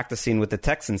longer practicing with the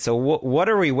Texans. So what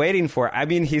are we waiting for? I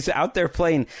mean, he's out there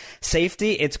playing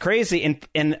safety. It's crazy.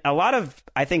 And a lot of,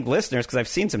 I think, listeners, because I've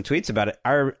seen some tweets about it,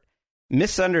 are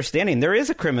misunderstanding. There is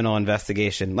a criminal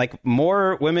investigation. Like,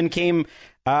 more women came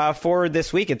forward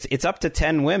this week. It's up to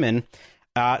 10 women.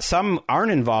 Some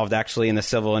aren't involved actually in the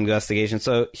civil investigation.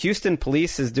 So Houston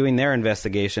police is doing their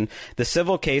investigation. The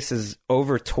civil case is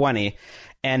over 20.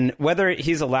 And whether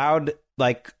he's allowed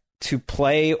to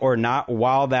play or not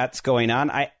while that's going on,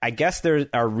 I guess there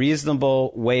are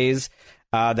reasonable ways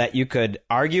that you could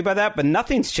argue about that, but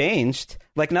nothing's changed.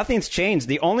 Nothing's changed.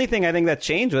 The only thing I think that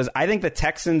changed was I think the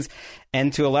Texans,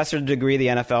 and to a lesser degree the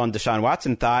NFL and Deshaun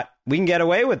Watson, thought we can get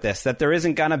away with this, that there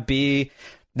isn't going to be,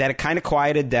 that it kind of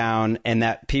quieted down and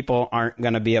that people aren't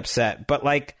going to be upset. But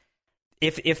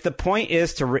if the point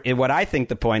is what I think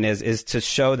the point is to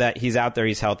show that he's out there,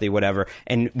 he's healthy, whatever,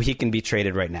 and he can be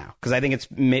traded right now. Because I think it's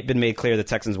been made clear the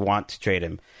Texans want to trade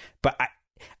him. But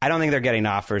I don't think they're getting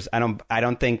offers. I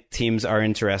don't think teams are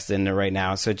interested in it right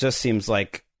now. So it just seems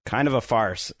like kind of a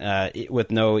farce with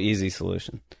no easy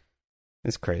solution.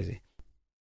 It's crazy.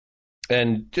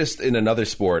 And just in another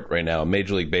sport right now,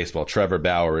 Major League Baseball, Trevor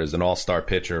Bauer is an all-star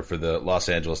pitcher for the Los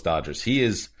Angeles Dodgers. He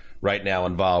is right now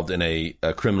involved in a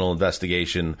criminal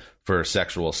investigation for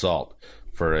sexual assault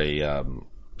for a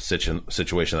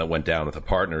situation that went down with a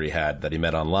partner he had that he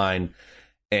met online.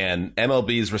 And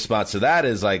MLB's response to that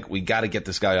is we got to get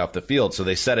this guy off the field. So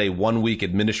they set a 1-week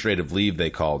administrative leave, they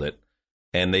called it.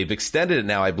 And they've extended it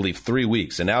now, I believe, 3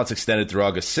 weeks. And now it's extended through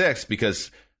August 6th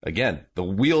because, again, the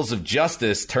wheels of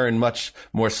justice turn much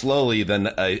more slowly than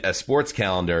a sports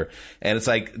calendar. And it's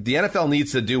the NFL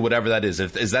needs to do whatever that is.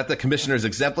 Is that the commissioner's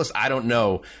exemplis? I don't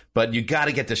know. But you got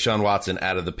to get Deshaun Watson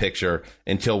out of the picture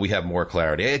until we have more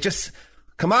clarity.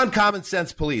 Come on, common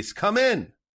sense police. Come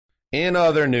in. In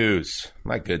other news,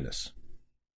 my goodness,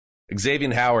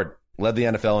 Xavier Howard led the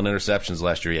NFL in interceptions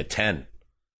last year. He had 10.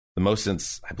 The most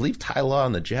since, I believe, Ty Law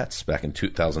and the Jets back in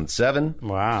 2007.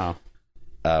 Wow.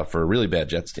 For a really bad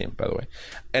Jets team, by the way.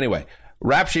 Anyway,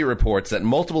 Rap Sheet reports that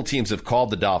multiple teams have called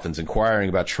the Dolphins inquiring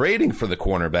about trading for the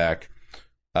cornerback.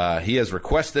 He has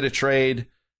requested a trade.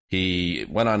 He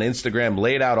went on Instagram,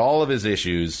 laid out all of his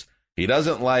issues. He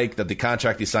doesn't like that the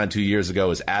contract he signed 2 years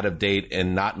ago is out of date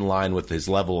and not in line with his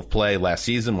level of play last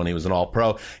season when he was an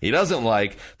All-Pro. He doesn't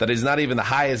like that he's not even the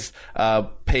highest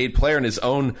paid player in his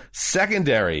own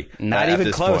secondary. Not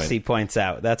even close, point. He points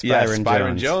out. That's Byron Jones.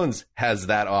 Byron Jones has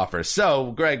that offer.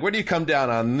 So, Greg, where do you come down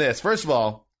on this? First of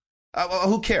all,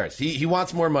 who cares? He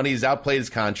wants more money. He's outplayed his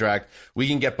contract. We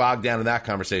can get bogged down in that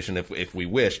conversation if we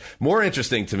wish. More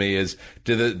interesting to me is,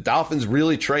 do the Dolphins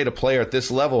really trade a player at this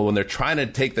level when they're trying to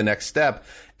take the next step?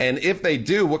 And if they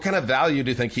do, what kind of value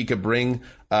do you think he could bring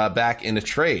back in a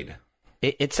trade?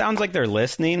 It sounds like they're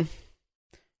listening.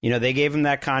 They gave him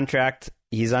that contract.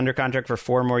 He's under contract for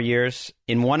 4 more years.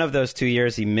 In one of those 2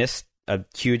 years, he missed a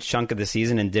huge chunk of the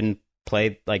season and didn't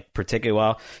play particularly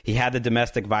well. He had the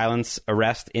domestic violence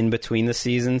arrest in between the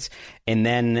seasons, and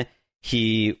then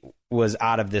he was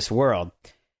out of this world.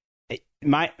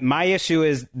 My issue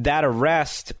is that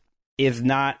arrest is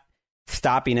not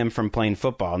stopping him from playing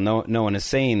football. No one is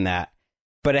saying that.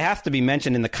 But it has to be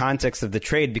mentioned in the context of the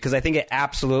trade because I think it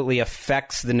absolutely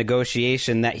affects the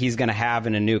negotiation that he's going to have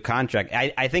in a new contract.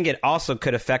 I think it also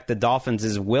could affect the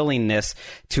Dolphins' willingness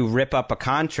to rip up a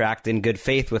contract in good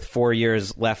faith with 4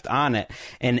 years left on it.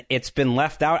 And it's been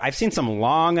left out. I've seen some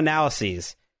long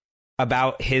analyses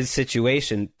about his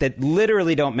situation that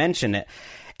literally don't mention it.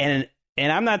 And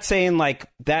I'm not saying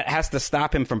that has to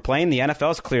stop him from playing. The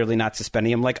NFL is clearly not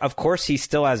suspending him. Of course, he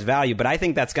still has value, but I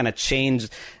think that's going to change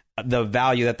the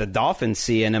value that the Dolphins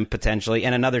see in him potentially,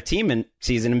 and another team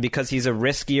sees in him because he's a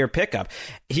riskier pickup.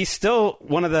 He's still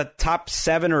one of the top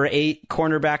 7 or 8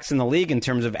 cornerbacks in the league in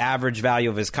terms of average value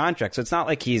of his contract. So it's not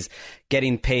like he's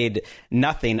getting paid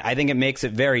nothing. I think it makes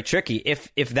it very tricky.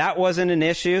 If that wasn't an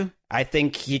issue, I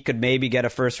think he could maybe get a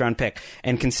first-round pick.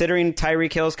 And considering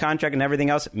Tyreek Hill's contract and everything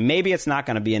else, maybe it's not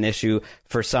going to be an issue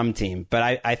for some team.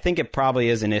 But I think it probably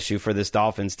is an issue for this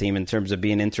Dolphins team in terms of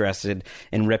being interested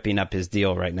in ripping up his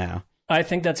deal right now. I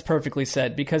think that's perfectly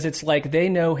said because it's they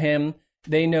know him.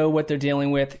 They know what they're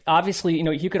dealing with. Obviously,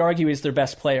 you could argue he's their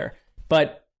best player.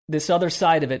 But this other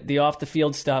side of it, the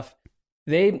off-the-field stuff,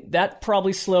 that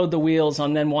probably slowed the wheels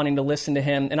on them wanting to listen to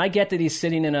him. And I get that he's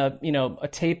sitting in a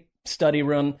tape study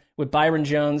room with Byron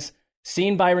Jones,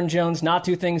 seeing Byron Jones not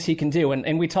do things he can do.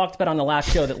 And we talked about on the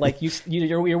last show that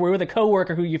you're with a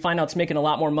coworker who you find out's making a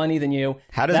lot more money than you.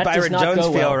 How does Byron Jones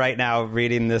feel right now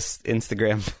reading this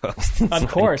Instagram post?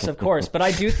 Of course. But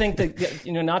I do think that,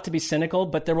 not to be cynical,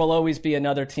 but there will always be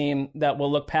another team that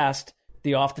will look past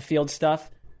the off the field stuff,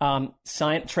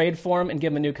 trade for him and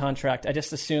give him a new contract. I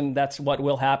just assume that's what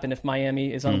will happen if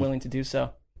Miami is unwilling to do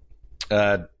so.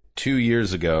 2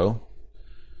 years ago,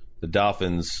 the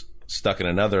Dolphins stuck in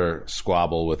another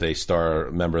squabble with a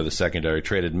star member of the secondary,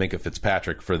 traded Minkah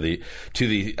Fitzpatrick to the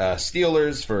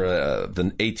Steelers for the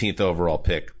 18th overall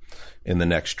pick in the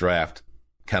next draft.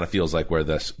 Kind of feels like where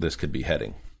this could be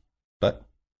heading, but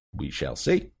we shall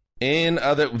see.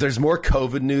 There's more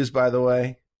COVID news, by the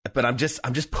way, but I'm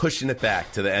just pushing it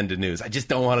back to the end of news. I just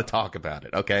don't want to talk about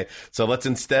it. Okay, so let's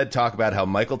instead talk about how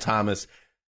Michael Thomas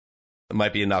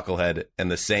might be a knucklehead,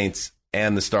 and the Saints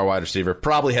and the star wide receiver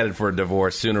probably headed for a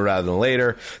divorce sooner rather than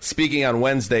later. Speaking on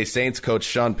Wednesday, Saints coach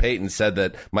Sean Payton said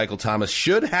that Michael Thomas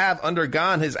should have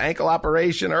undergone his ankle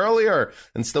operation earlier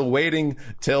and still waiting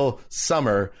till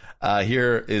summer.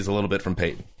 Here is a little bit from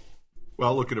Payton.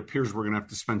 Well, look, it appears we're going to have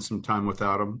to spend some time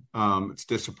without him. It's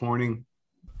disappointing,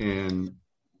 and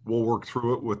we'll work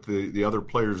through it with the other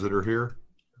players that are here.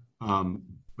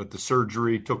 But the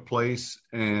surgery took place,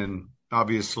 and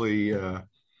obviously,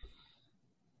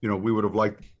 we would have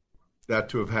liked that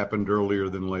to have happened earlier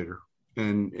than later.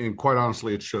 And quite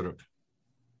honestly, it should have.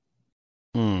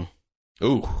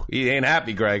 Ooh, he ain't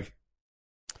happy, Greg.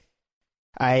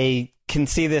 I can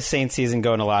see this Saints season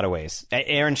going a lot of ways.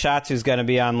 Aaron Schatz, who's going to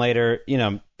be on later,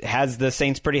 has the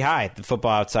Saints pretty high, the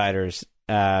Football Outsiders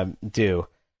do.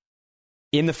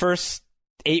 In the first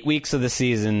 8 weeks of the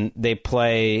season, they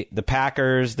play the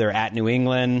Packers, they're at New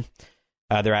England,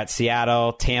 they're at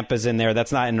Seattle, Tampa's in there.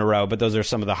 That's not in a row, but those are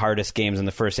some of the hardest games in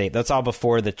the first 8. That's all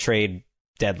before the trade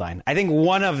deadline. I think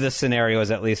one of the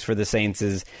scenarios, at least for the Saints,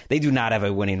 is they do not have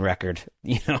a winning record,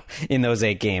 in those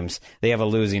 8 games. They have a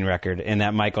losing record, and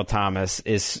that Michael Thomas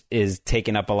is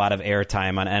taking up a lot of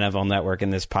airtime on NFL Network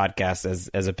in this podcast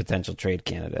as a potential trade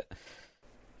candidate.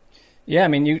 Yeah, I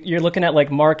mean, you're looking at like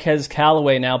Marquez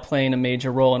Callaway now playing a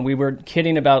major role, and we were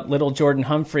kidding about little Jordan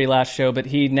Humphrey last show, but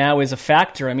he now is a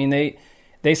factor. I mean,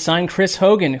 they signed Chris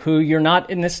Hogan, who you're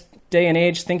not in this day and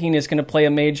age thinking is going to play a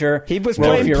major He was role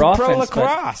playing of your pro offense.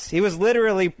 lacrosse. He was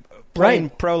literally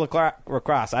playing pro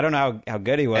lacrosse. I don't know how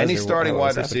good he was. Any starting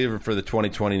wide receiver for the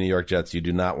 2020 New York Jets you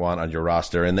do not want on your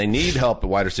roster, and they need help at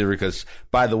wide receiver because,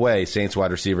 by the way, Saints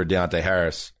wide receiver Deontay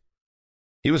Harris,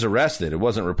 he was arrested. It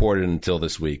wasn't reported until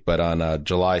this week, but on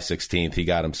July 16th, he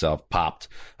got himself popped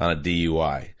on a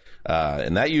DUI.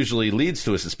 And that usually leads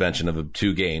to a suspension of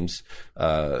 2 games.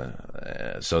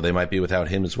 So they might be without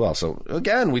him as well. So,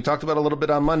 again, we talked about a little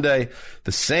bit on Monday.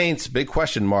 The Saints, big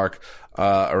question mark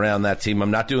around that team.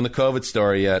 I'm not doing the COVID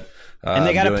story yet. And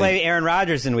they got to play Aaron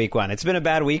Rodgers in week 1. It's been a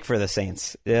bad week for the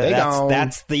Saints.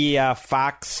 That's the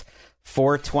Fox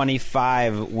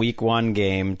 425 week 1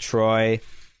 game. Troy,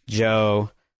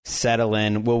 Joe, settle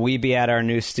in. Will we be at our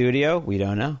new studio? We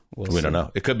don't know. We don't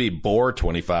know. It could be Boar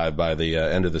 25 by the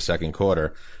end of the second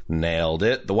quarter. Nailed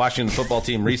it. The Washington football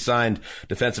team re-signed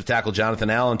defensive tackle Jonathan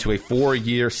Allen to a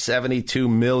 4-year, $72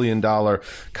 million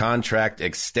contract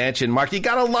extension. Mark, you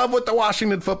got to love what the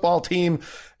Washington football team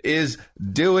is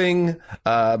doing.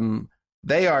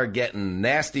 They are getting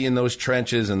nasty in those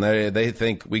trenches, and they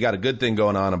think we got a good thing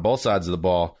going on both sides of the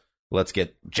ball. Let's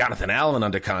get Jonathan Allen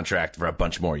under contract for a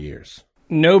bunch more years.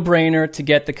 No-brainer to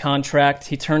get the contract.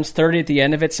 He turns 30 at the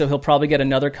end of it, so he'll probably get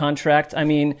another contract. I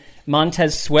mean,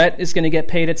 Montez Sweat is going to get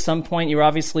paid at some point. You're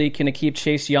obviously going to keep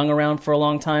Chase Young around for a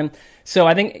long time. So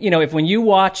I think, if when you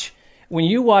watch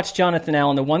Jonathan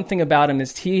Allen, the one thing about him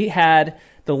is he had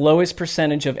the lowest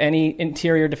percentage of any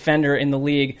interior defender in the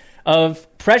league of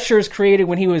pressures created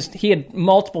when he had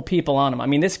multiple people on him. I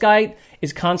mean, this guy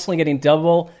is constantly getting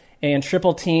double and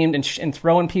triple teamed and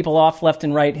throwing people off left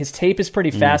and right. His tape is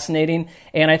pretty fascinating,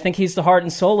 and I think he's the heart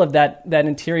and soul of that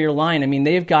interior line. I mean,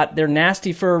 they're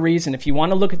nasty for a reason. If you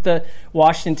want to look at the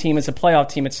Washington team as a playoff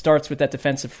team, it starts with that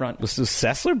defensive front. Was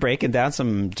Sessler breaking down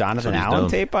some Jonathan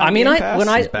Allen tape on I mean, Game Pass?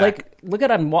 look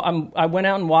at him. I went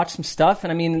out and watched some stuff,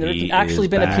 and I mean, there's actually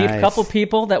been a couple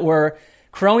people that were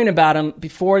crowing about him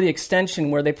before the extension,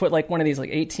 where they put like one of these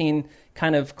like 18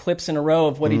 kind of clips in a row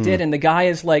of what he did, and the guy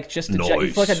is like just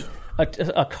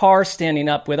a car standing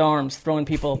up with arms throwing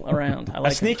people around. I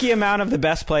like a sneaky amount of the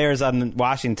best players on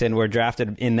Washington were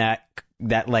drafted in that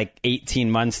like 18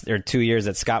 months or 2 years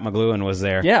that Scott McLuhan was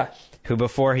there. Yeah. Who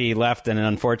before he left in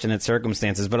unfortunate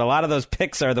circumstances. But a lot of those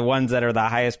picks are the ones that are the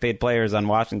highest paid players on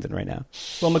Washington right now.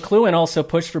 Well, McLuhan also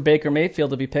pushed for Baker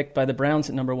Mayfield to be picked by the Browns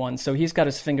at number 1, so he's got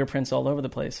his fingerprints all over the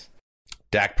place.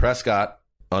 Dak Prescott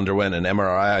underwent an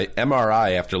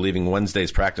MRI after leaving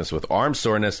Wednesday's practice with arm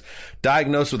soreness,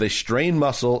 diagnosed with a strained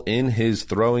muscle in his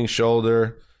throwing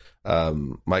shoulder.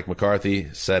 Mike McCarthy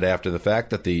said after the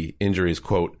fact that the injury is,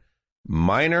 quote,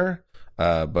 minor,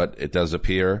 but it does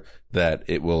appear that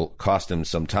it will cost him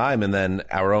some time. And then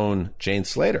our own Jane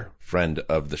Slater, friend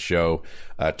of the show,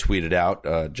 tweeted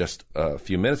out just a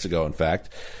few minutes ago, in fact,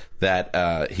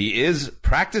 that he is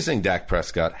practicing Dak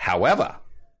Prescott. However,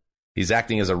 he's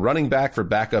acting as a running back for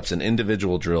backups and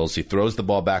individual drills. He throws the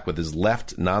ball back with his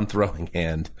left non-throwing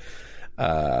hand.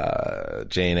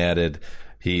 Jane added,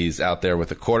 he's out there with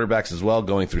the quarterbacks as well,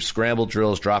 going through scramble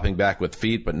drills, dropping back with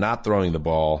feet, but not throwing the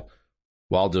ball.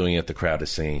 While doing it, the crowd is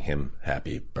singing him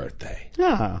happy birthday.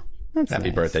 Oh, that's happy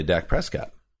nice. birthday, Dak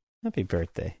Prescott. Happy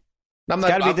birthday. I'm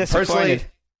personally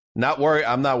not worried.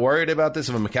 I'm not worried about this.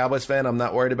 If I'm a Cowboys fan, I'm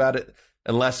not worried about it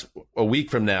unless a week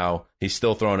from now he's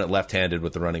still throwing it left-handed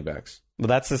with the running backs. Well,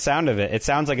 that's the sound of it. It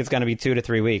sounds like it's going to be 2 to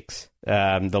 3 weeks.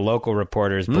 The local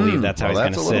reporters believe that's how he's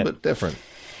going to sit. That's a little bit different.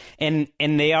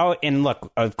 And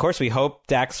look, of course, we hope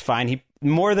Dak's fine. He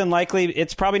more than likely,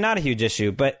 it's probably not a huge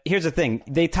issue. But here's the thing: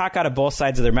 they talk out of both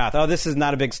sides of their mouth. Oh, this is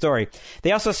not a big story.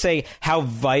 They also say how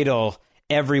vital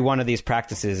every one of these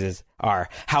practices are,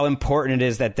 how important it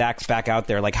is that Dak's back out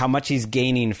there, like how much he's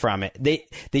gaining from it.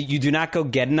 You do not go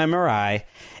get an MRI,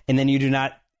 and then you do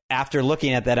not, after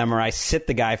looking at that MRI, sit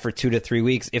the guy for 2 to 3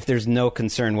 weeks if there's no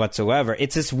concern whatsoever.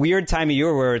 It's this weird time of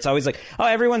year where it's always like, oh,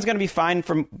 everyone's going to be fine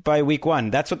by week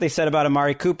 1. That's what they said about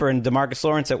Amari Cooper and DeMarcus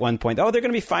Lawrence at one point. Oh, they're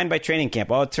going to be fine by training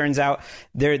camp. Oh, it turns out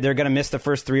they're going to miss the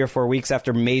first 3 or 4 weeks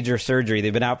after major surgery.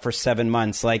 They've been out for 7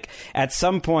 months. Like, at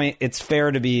some point, it's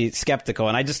fair to be skeptical,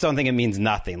 and I just don't think it means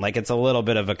nothing. Like, it's a little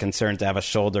bit of a concern to have a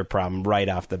shoulder problem right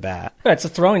off the bat. Yeah, it's a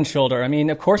throwing shoulder. I mean,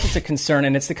 of course it's a concern,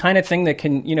 and it's the kind of thing that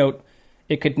can,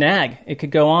 it could nag. It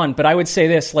could go on. But I would say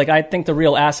this, I think the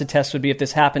real acid test would be if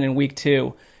this happened in week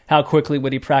 2, how quickly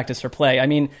would he practice or play? I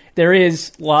mean, there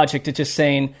is logic to just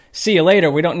saying, see you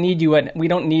later. We don't need you on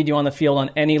the field on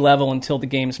any level until the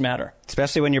games matter.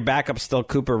 Especially when your backup's still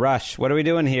Cooper Rush. What are we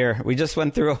doing here? We just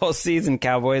went through a whole season,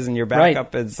 Cowboys, and your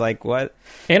backup is like, what?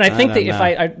 And I think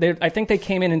I think they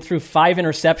came in and threw 5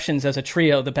 interceptions as a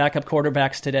trio, the backup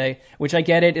quarterbacks today, which I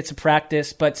get it. It's a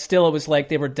practice, but still it was like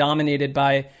they were dominated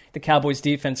by the Cowboys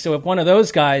defense. So if one of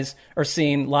those guys are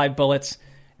seeing live bullets,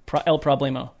 el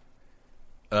problemo.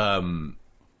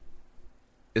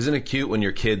 Isn't it cute when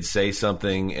your kids say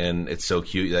something and it's so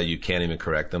cute that you can't even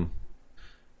correct them?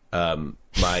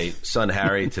 My son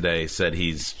Harry today said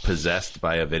he's possessed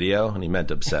by a video, and he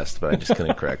meant obsessed, but I just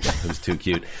couldn't correct him. It was too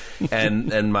cute.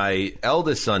 And my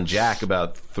eldest son Jack,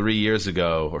 about 3 years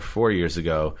ago or 4 years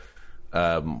ago,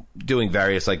 doing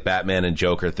various Batman and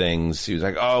Joker things, he was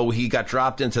like, "Oh, he got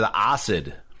dropped into the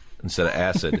acid instead of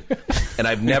acid." And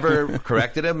I've never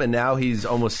corrected him, and now he's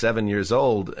almost 7 years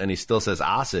old and he still says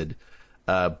acid.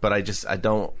 But I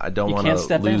don't want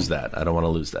to lose that. I don't want to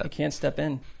lose that. You can't step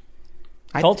in.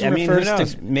 Colton refers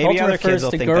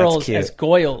to girls as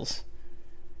goyles.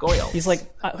 Goyles. He's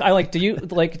like,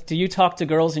 do you talk to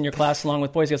girls in your class along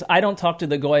with boys? He goes, I don't talk to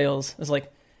the goyles. It's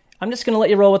like, I'm just going to let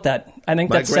you roll with that. I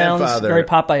think that sounds very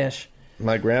Popeye-ish.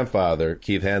 My grandfather,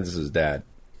 Keith Hans' dad,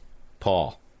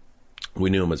 Paul, we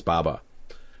knew him as Baba,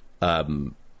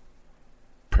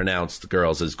 pronounced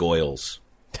girls as goyles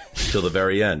till the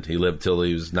very end. He lived till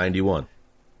he was 91.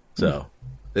 So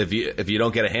if you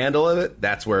don't get a handle of it,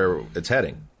 that's where it's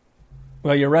heading.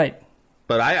 Well, you're right.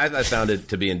 But I found it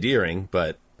to be endearing,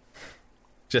 but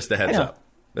just a heads up.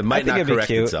 It might not correct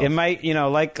itself. It might,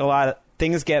 like a lot of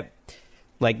things get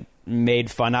made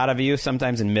fun out of you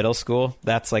sometimes in middle school.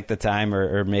 That's the time,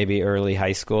 or maybe early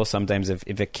high school. Sometimes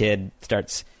if a kid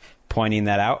starts pointing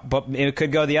that out, but it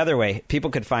could go the other way. People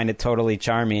could find it totally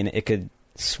charming. It could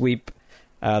sweep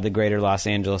the greater Los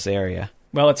Angeles area.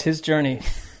 Well, it's his journey.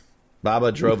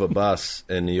 Baba drove a bus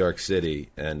in New York City,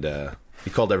 and he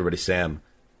called everybody Sam.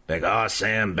 Like, "Oh,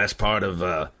 Sam, best part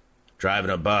of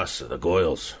driving a bus are the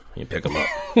goyles. You pick them up."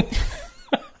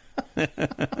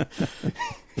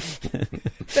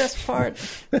 Best part.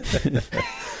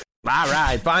 All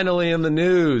right, finally in the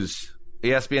news,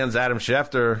 ESPN's Adam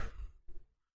Schefter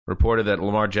reported that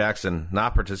Lamar Jackson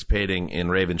not participating in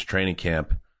Ravens training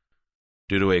camp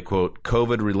due to a, quote,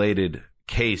 COVID-related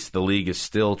case the league is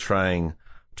still trying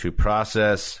to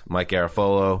process. Mike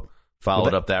Garafolo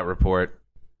followed up that report,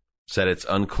 said it's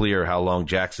unclear how long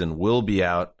Jackson will be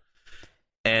out.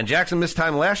 And Jackson missed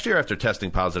time last year after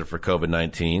testing positive for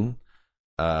COVID-19.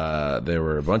 There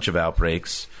were a bunch of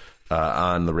outbreaks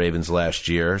on the Ravens last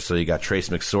year. So you got Trace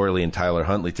McSorley and Tyler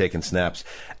Huntley taking snaps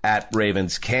at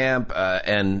Ravens camp.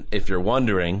 And if you're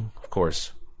wondering, of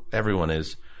course, everyone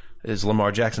is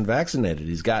Lamar Jackson vaccinated?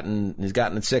 He's gotten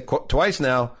it sick twice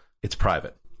now. It's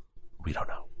private. We don't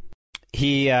know.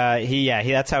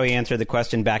 That's how he answered the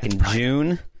question back in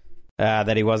June.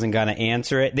 that he wasn't going to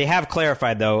answer it. They have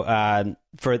clarified, though,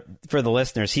 for the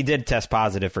listeners, he did test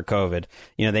positive for COVID.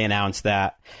 They announced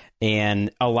that.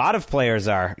 And a lot of players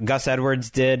are. Gus Edwards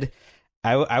did.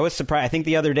 I was surprised. I think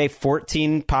the other day,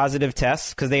 14 positive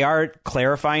tests, because they are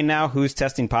clarifying now who's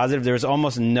testing positive. There's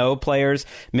almost no players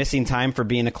missing time for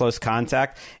being a close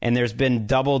contact. And there's been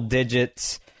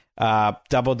double-digit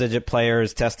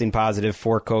players testing positive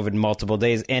for COVID multiple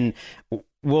days. And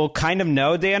we'll kind of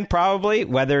know, Dan, probably,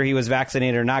 whether he was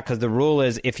vaccinated or not, because the rule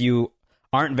is if you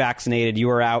aren't vaccinated, you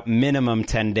are out minimum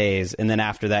 10 days, and then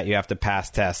after that, you have to pass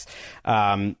tests.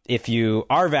 If you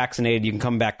are vaccinated, you can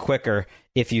come back quicker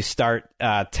if you start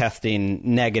testing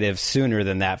negative sooner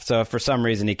than that. So if for some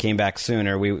reason he came back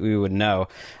sooner, we would know.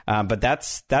 But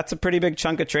that's a pretty big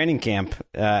chunk of training camp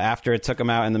after it took him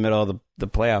out in the middle of the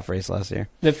playoff race last year.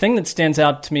 The thing that stands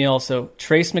out to me also,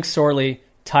 Trace McSorley,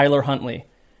 Tyler Huntley.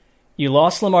 You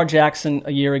lost Lamar Jackson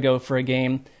a year ago for a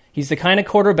game. He's the kind of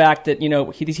quarterback that,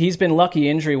 he's been lucky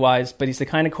injury-wise, but he's the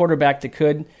kind of quarterback that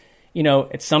could,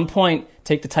 at some point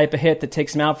take the type of hit that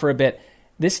takes him out for a bit.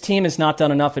 This team has not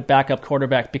done enough at backup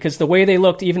quarterback because the way they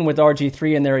looked, even with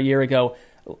RG3 in there a year ago,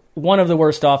 one of the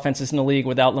worst offenses in the league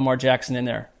without Lamar Jackson in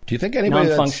there. Do you think anybody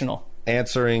non-functional that's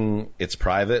answering it's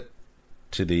private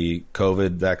to the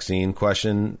COVID vaccine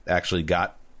question actually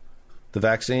got the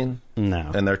vaccine?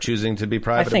 No. And they're choosing to be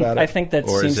private about it? I think that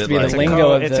or seems to be like the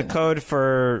lingo of it's a code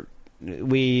for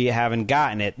we haven't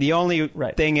gotten it. The only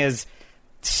thing is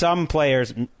some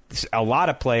players, a lot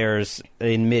of players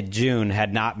in mid-June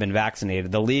had not been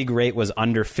vaccinated. The league rate was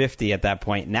under 50 at that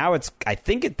point. Now I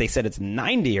think they said it's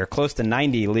 90 or close to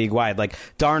 90 league-wide. Like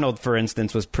Darnold, for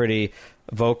instance, was pretty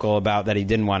vocal about that he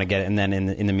didn't want to get it, and then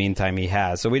in the meantime he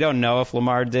has. So we don't know if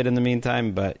Lamar did in the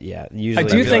meantime, but yeah, usually I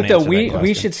do think that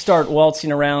we should start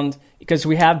waltzing around, because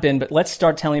we have been, but let's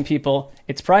start telling people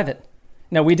it's private.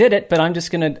 No, we did it, but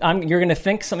you're gonna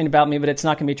think something about me, but it's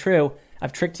not gonna be true.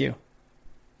 I've tricked you.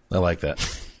 I like that.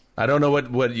 I don't know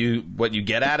what you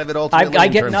get out of it ultimately. I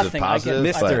in get terms nothing. Of positive,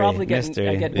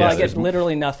 I get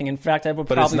literally nothing. In fact, I would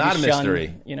but probably it's not be a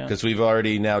mystery, shunned, because we've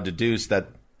already now deduced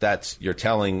that's you're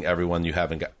telling everyone you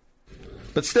haven't got.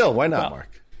 But still, why not,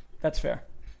 Mark? That's fair.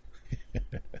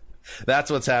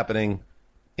 That's what's happening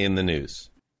in the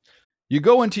news. You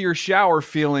go into your shower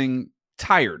feeling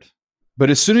tired,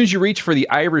 but as soon as you reach for the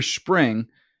Irish Spring,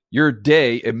 your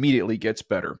day immediately gets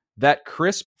better. That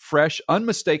crisp, fresh,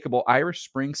 unmistakable Irish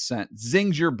Spring scent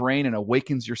zings your brain and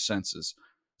awakens your senses.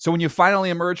 So when you finally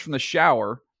emerge from the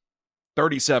shower,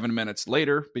 37 minutes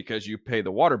later, because you pay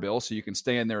the water bill so you can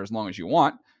stay in there as long as you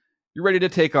want, you're ready to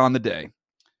take on the day.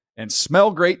 And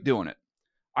smell great doing it.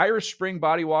 Irish Spring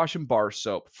Body Wash and Bar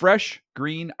Soap. Fresh,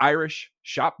 green, Irish.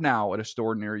 Shop now at a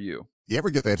store near you. You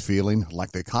ever get that feeling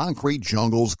like the concrete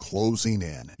jungle's closing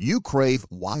in? You crave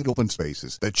wide open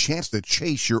spaces, the chance to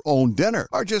chase your own dinner,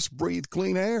 or just breathe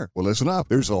clean air. Well, listen up.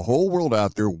 There's a whole world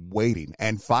out there waiting,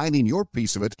 and finding your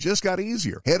piece of it just got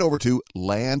easier. Head over to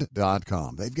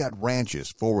Land.com. They've got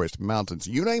ranches, forests, mountains,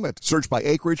 you name it. Search by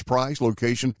acreage, price,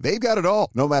 location. They've got it all.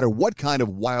 No matter what kind of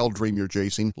wild dream you're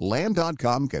chasing,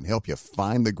 Land.com can help you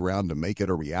find the ground to make it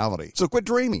a reality. So quit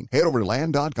dreaming. Head over to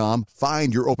Land.com,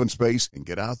 find your open space, and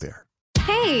get out there.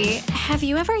 Hey, have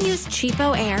you ever used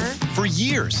Cheapo Air? For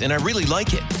years, and I really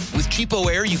like it. With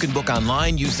Cheapo Air, you can book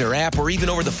online, use their app, or even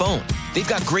over the phone. They've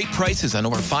got great prices on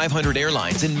over 500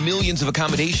 airlines and millions of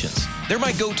accommodations. They're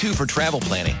my go-to for travel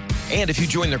planning. And if you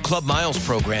join their Club Miles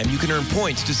program, you can earn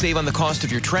points to save on the cost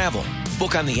of your travel.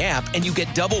 Book on the app, and you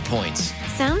get double points.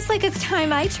 Sounds like it's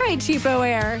time I tried Cheapo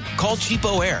Air. Call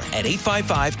Cheapo Air at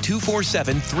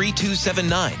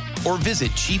 855-247-3279 or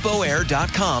visit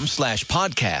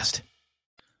cheapoair.com/podcast.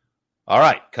 All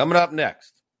right, coming up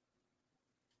next.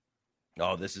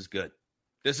 Oh, this is good.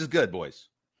 This is good, boys.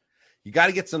 You got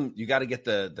to get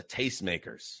the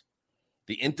tastemakers,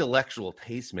 the intellectual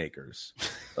tastemakers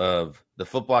of the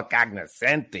football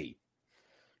cognoscenti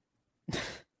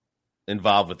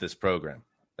involved with this program,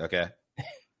 okay?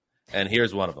 And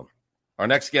here's one of them. Our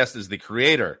next guest is the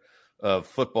creator of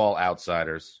Football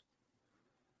Outsiders.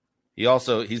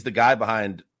 He's the guy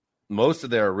behind most of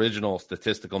their original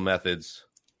statistical methods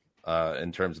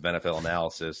in terms of NFL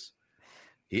analysis.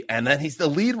 And then he's the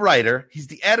lead writer. He's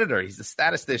the editor. He's the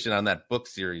statistician on that book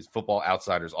series, Football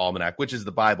Outsiders Almanac, which is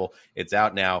the Bible. It's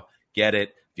out now. Get it.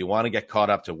 If you want to get caught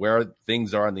up to where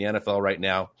things are in the NFL right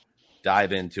now,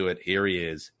 dive into it. Here he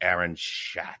is, Aaron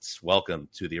Schatz. Welcome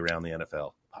to the Around the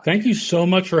NFL podcast. Thank you so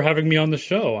much for having me on the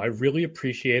show. I really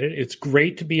appreciate it. It's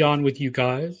great to be on with you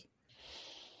guys.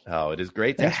 Oh, it is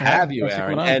great to have you,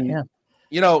 Aaron. And,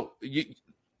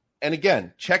 and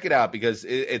again, check it out, because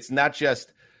it's not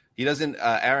just He doesn't.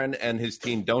 Aaron and his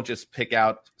team don't just pick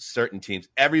out certain teams.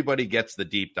 Everybody gets the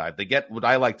deep dive. They get what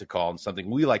I like to call, and something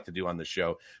we like to do on the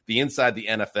show, the inside the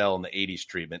NFL and the 80s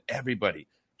treatment. Everybody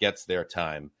gets their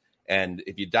time. And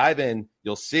if you dive in,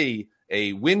 you'll see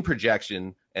a win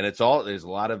projection, and there's a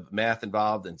lot of math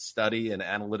involved and study and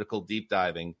analytical deep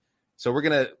diving. So we're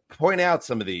going to point out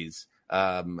some of these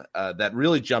that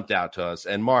really jumped out to us.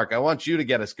 And Mark, I want you to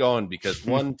get us going, because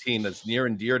one team that's near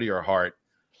and dear to your heart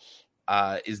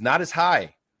is not as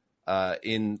high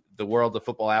in the world of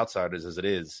Football Outsiders as it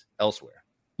is elsewhere.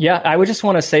 Yeah, I would just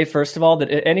want to say, first of all,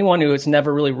 that anyone who has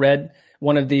never really read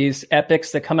one of these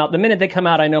epics that come out, the minute they come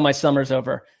out, I know my summer's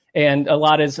over. And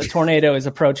a tornado is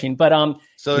approaching. But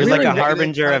so there's really like a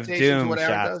harbinger of doom.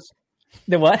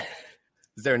 The what?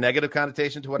 Is there a negative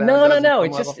connotation to what? No.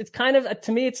 It's kind of,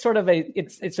 to me, it's sort of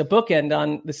it's a bookend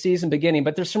on the season beginning.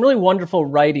 But there's some really wonderful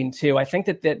writing too. I think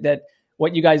that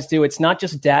what you guys do, it's not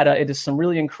just data. It is some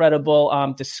really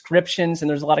incredible descriptions, and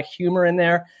there's a lot of humor in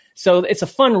there. So it's a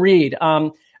fun read.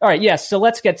 All right, yes. So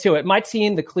let's get to it. My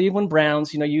team, the Cleveland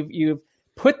Browns. You've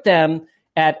put them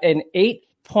at an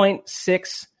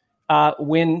 8.6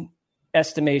 win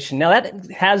estimation. Now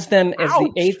that has them as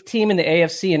the 8th team in the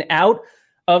AFC and out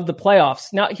of the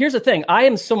playoffs. Now, here's the thing. I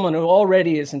am someone who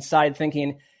already is inside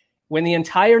thinking, when the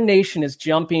entire nation is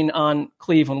jumping on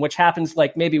Cleveland, which happens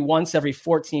like maybe once every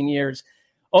 14 years,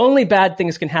 only bad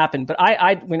things can happen. But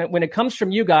when it comes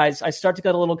from you guys, I start to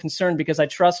get a little concerned, because I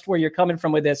trust where you're coming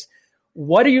from with this.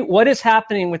 What is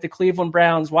happening with the Cleveland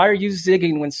Browns? Why are you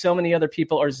zigging when so many other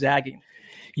people are zagging?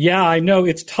 Yeah, I know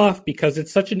it's tough, because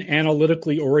it's such an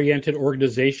analytically oriented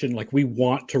organization. Like, we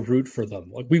want to root for them.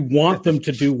 Like, we want them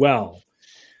to do well.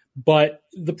 But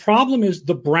the problem is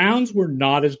the Browns were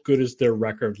not as good as their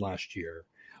record last year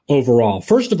overall.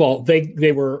 First of all,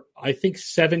 they were, I think,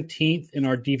 17th in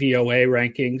our DVOA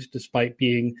rankings, despite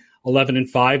being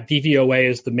 11-5. DVOA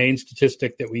is the main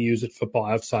statistic that we use at Football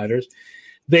Outsiders.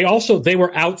 They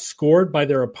were outscored by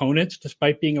their opponents,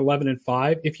 despite being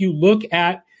 11-5. If you look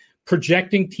at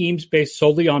projecting teams based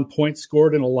solely on points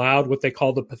scored and allowed, what they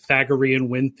call the Pythagorean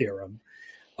win theorem,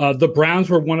 the Browns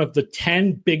were one of the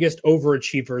 10 biggest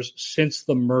overachievers since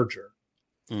the merger.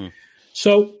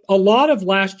 So a lot of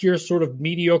last year's sort of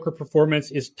mediocre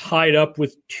performance is tied up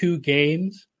with 2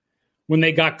 games when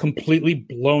they got completely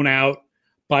blown out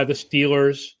by the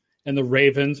Steelers and the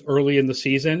Ravens early in the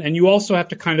season. And you also have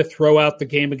to kind of throw out the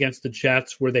game against the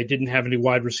Jets, where they didn't have any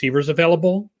wide receivers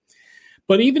available.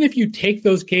 But even if you take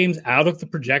those games out of the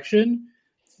projection,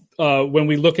 when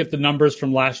we look at the numbers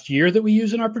from last year that we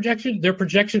use in our projection, their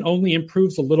projection only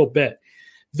improves a little bit.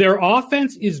 Their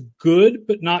offense is good,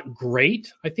 but not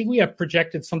great. I think we have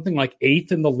projected something like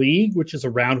 8th in the league, which is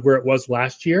around where it was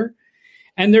last year.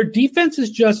 And their defense is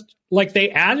just like,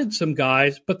 they added some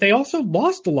guys, but they also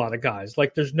lost a lot of guys.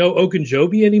 Like, there's no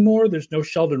Ogunjobi anymore. There's no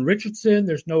Sheldon Richardson.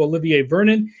 There's no Olivier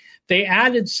Vernon. They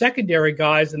added secondary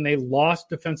guys, and they lost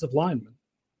defensive linemen.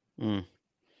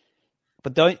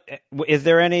 But is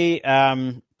there any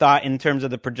thought in terms of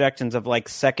the projections of like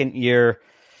second year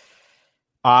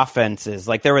offenses?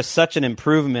 Like, there was such an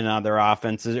improvement on their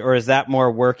offenses, or is that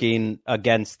more working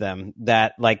against them,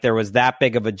 that like there was that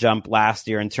big of a jump last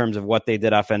year in terms of what they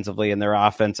did offensively in their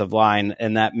offensive line,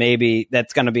 and that maybe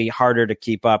that's going to be harder to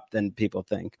keep up than people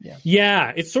think?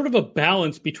 Yeah, it's sort of a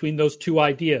balance between those two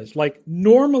ideas. Like,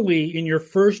 normally in your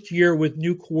first year with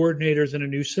new coordinators and a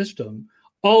new system,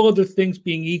 all other things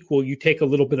being equal, you take a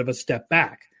little bit of a step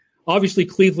back. Obviously,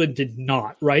 Cleveland did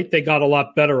not, right? They got a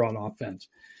lot better on offense.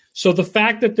 So the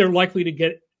fact that they're likely to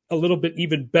get a little bit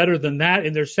even better than that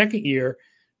in their second year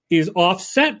is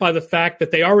offset by the fact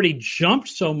that they already jumped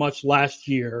so much last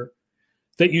year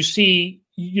that you see,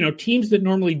 teams that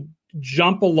normally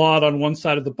jump a lot on one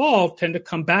side of the ball tend to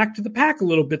come back to the pack a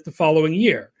little bit the following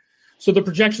year. So the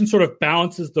projection sort of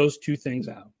balances those two things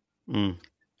out.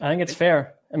 I think it's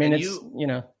fair. I mean,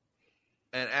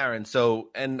 And Aaron,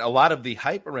 and a lot of the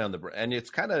hype around and it's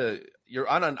kind of, you're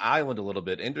on an island a little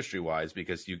bit industry wise,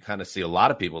 because you kind of see a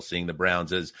lot of people seeing the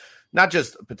Browns as not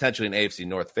just potentially an AFC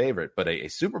North favorite, but a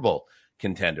Super Bowl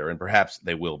contender. And perhaps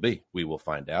they will be. We will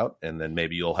find out. And then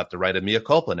maybe you'll have to write a mea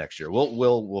culpa next year.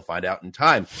 We'll find out in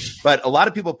time. But a lot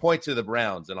of people point to the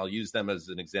Browns, and I'll use them as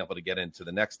an example to get into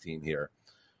the next team here.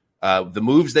 The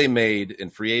moves they made in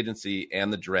free agency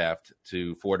and the draft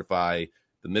to fortify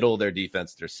the middle of their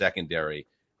defense, their secondary.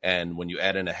 And when you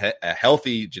add in a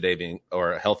healthy Jadeveon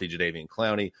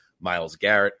Clowney, Myles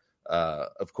Garrett,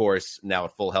 of course, now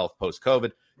at full health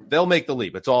post-COVID, they'll make the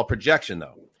leap. It's all projection,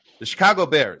 though. The Chicago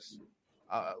Bears,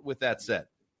 with that said,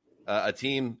 a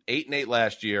team 8-8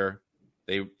 last year.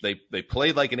 They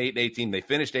played like an 8-8 team. They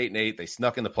finished 8-8. They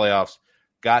snuck in the playoffs,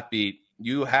 got beat.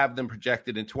 you have them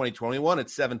projected in 2021 at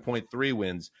 7.3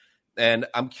 wins. And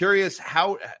I'm curious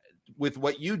how, with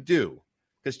what you do,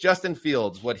 because Justin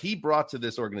Fields, what he brought to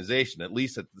this organization, at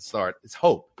least at the start, is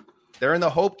hope. They're in the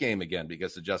hope game again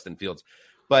because of Justin Fields.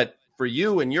 But for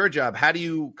you and your job, how do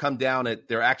you come down at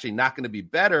they're actually not going to be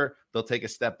better? They'll take a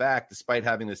step back despite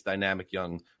having this dynamic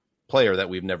young player that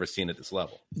we've never seen at this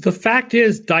level. The fact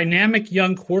is, dynamic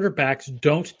young quarterbacks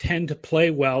don't tend to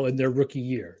play well in their rookie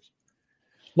years.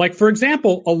 Like, for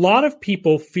example, a lot of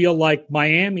people feel like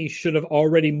Miami should have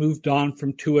already moved on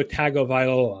from Tua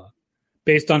Tagovailoa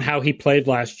based on how he played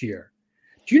last year.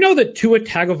 Do you know that Tua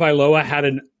Tagovailoa had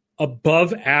an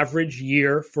above-average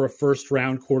year for a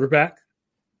first-round quarterback?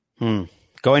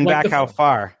 Going back how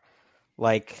far?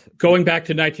 Like going back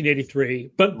to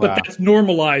 1983, but that's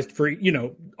normalized for,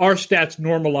 our stats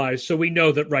normalized. So we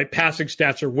know that, right, passing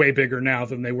stats are way bigger now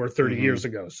than they were 30 years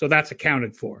ago. So that's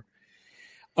accounted for.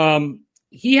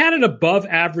 He had an above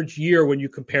average year when you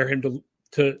compare him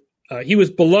to he was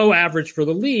below average for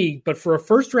the league, but for a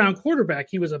first round quarterback,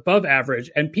 he was above average.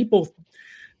 And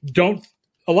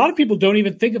a lot of people don't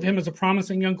even think of him as a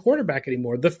promising young quarterback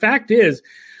anymore. The fact is,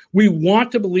 we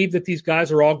want to believe that these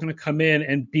guys are all going to come in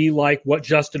and be like what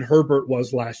Justin Herbert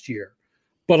was last year.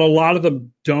 But a lot of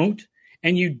them don't.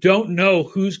 And you don't know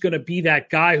who's going to be that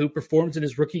guy who performs in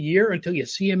his rookie year until you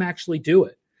see him actually do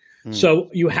it. So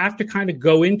you have to kind of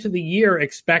go into the year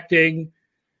expecting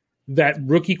that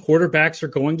rookie quarterbacks are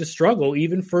going to struggle,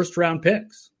 even first-round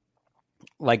picks.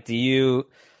 Like, do you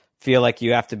feel like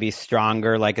you have to be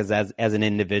stronger, like as an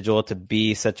individual, to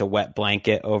be such a wet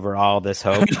blanket over all this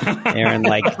hope? Aaron,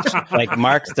 like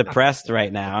Mark's depressed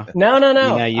right now.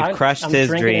 No. You've crushed his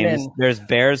dreams. There's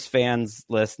Bears fans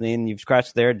listening. You've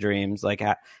crushed their dreams. Like,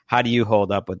 how do you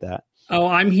hold up with that? Oh,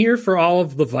 I'm here for all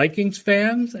of the Vikings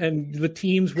fans and the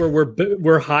teams where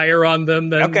we're higher on them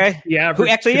than the average.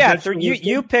 Actually, yeah.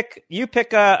 You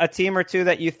pick a team or two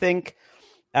that you think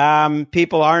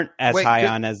people aren't as high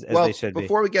on as they should be.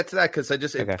 Before we get to that, because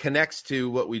it connects to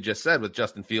what we just said with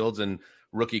Justin Fields and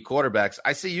rookie quarterbacks.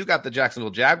 I see you got the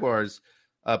Jacksonville Jaguars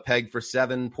pegged for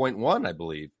 7.1, I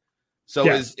believe. So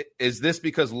yes. Is this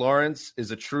because Lawrence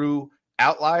is a true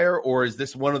outlier, or is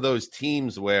this one of those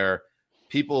teams where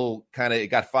people it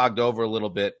got fogged over a little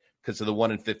bit because of the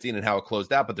 1-15 and how it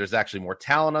closed out, but there's actually more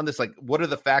talent on this? Like, what are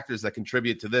the factors that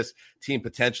contribute to this team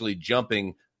potentially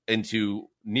jumping into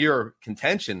near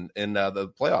contention in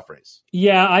the playoff race?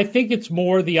 Yeah, I think it's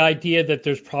more the idea that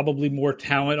there's probably more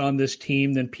talent on this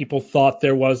team than people thought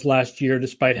there was last year,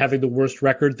 despite having the worst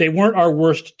record. They weren't our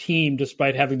worst team,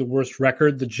 despite having the worst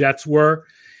record. The Jets were.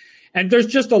 And there's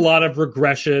just a lot of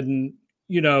regression.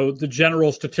 The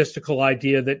general statistical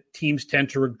idea that teams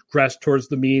tend to regress towards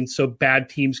the mean, so bad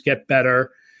teams get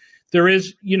better. There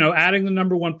is, adding the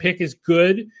number one pick is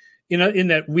good in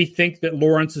that we think that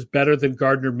Lawrence is better than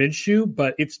Gardner Minshew,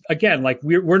 but it's, again, like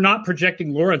we're not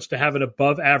projecting Lawrence to have an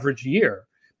above average year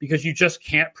because you just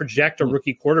can't project a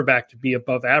rookie quarterback to be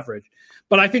above average.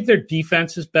 But I think their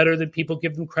defense is better than people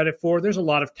give them credit for. There's a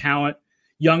lot of talent,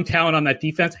 young talent on that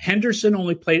defense. Henderson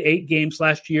only played 8 games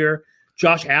last year.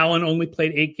 Josh Allen only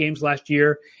played 8 games last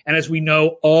year. And as we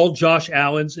know, all Josh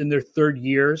Allens in their third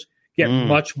years get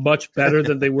much, much better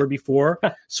than they were before.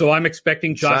 So I'm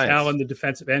expecting Josh Allen, the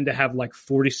defensive end, to have like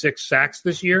 46 sacks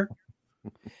this year.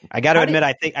 I got to admit,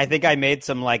 I think I made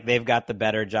some they've got the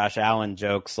better Josh Allen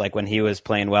jokes when he was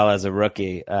playing well as a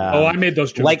rookie. I made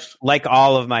those jokes. Like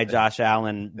all of my Josh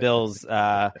Allen Bills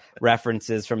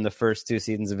references from the first 2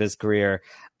 seasons of his career.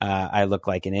 I look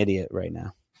like an idiot right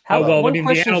now. The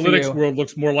analytics world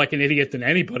looks more like an idiot than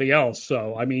anybody else.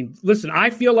 So, listen, I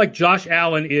feel like Josh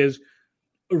Allen is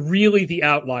really the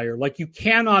outlier. Like, you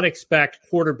cannot expect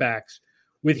quarterbacks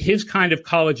with his kind of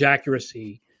college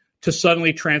accuracy to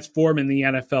suddenly transform in the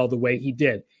NFL the way he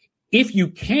did.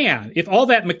 If all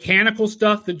that mechanical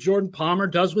stuff that Jordan Palmer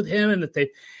does with him and that they've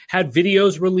had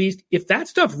videos released, if that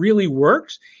stuff really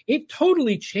works, it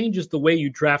totally changes the way you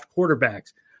draft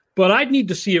quarterbacks. But I'd need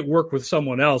to see it work with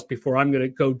someone else before I'm going to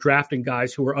go drafting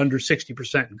guys who are under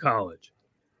 60% in college.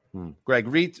 Greg,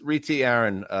 read to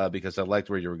Aaron because I liked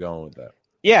where you were going with that.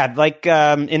 Yeah,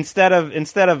 instead of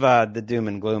the doom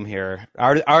and gloom here,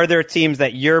 are there teams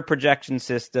that your projection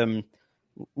system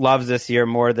loves this year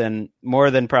more than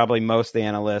probably most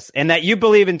analysts, and that you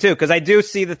believe in too? Because I do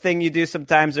see the thing you do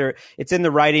sometimes, or it's in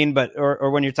the writing, or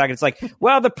when you're talking, it's like,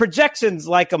 well, the projections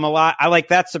like them a lot. I like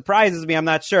that surprises me. I'm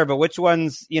not sure, but which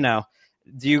ones,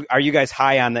 are you guys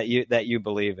high on that you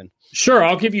believe in? Sure,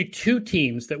 I'll give you 2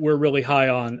 teams that we're really high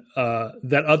on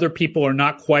that other people are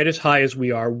not quite as high as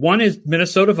we are. One is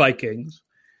Minnesota Vikings.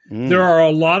 There are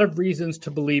a lot of reasons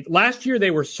to believe. Last year,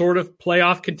 they were sort of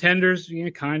playoff contenders,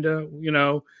 kind of,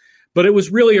 but it was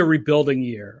really a rebuilding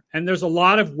year. And there's a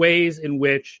lot of ways in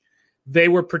which they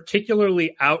were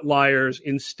particularly outliers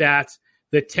in stats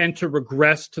that tend to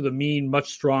regress to the mean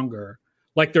much stronger.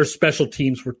 Like their special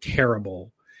teams were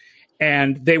terrible.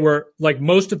 And they were like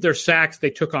most of their sacks they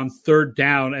took on third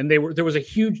down. And there was a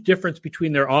huge difference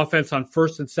between their offense on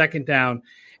first and second down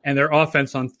and their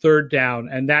offense on third down.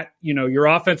 And that, your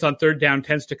offense on third down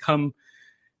tends to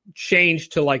change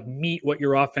to like meet what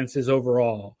your offense is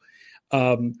overall.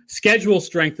 Schedule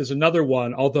strength is another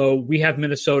one, although we have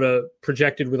Minnesota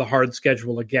projected with a hard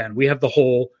schedule again. We have the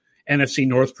whole NFC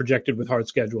North projected with hard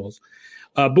schedules.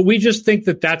 But we just think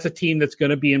that that's a team that's going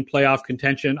to be in playoff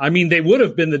contention. I mean, they would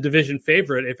have been the division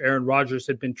favorite if Aaron Rodgers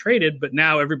had been traded, but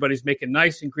now everybody's making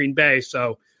nice in Green Bay,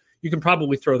 so you can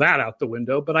probably throw that out the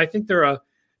window. But I think they're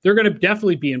going to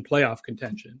definitely be in playoff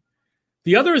contention.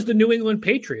 The other is the New England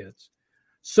Patriots.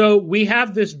 So we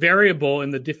have this variable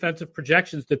in the defensive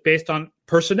projections that based on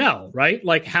personnel, right?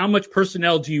 Like how much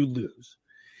personnel do you lose?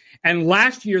 And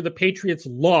last year, the Patriots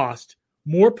lost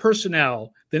more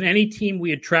personnel than any team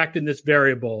we had tracked in this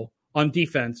variable on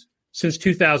defense since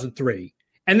 2003.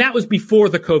 And that was before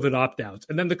the COVID opt-outs.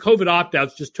 And then the COVID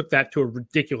opt-outs just took that to a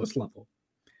ridiculous level.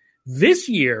 This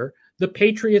year, the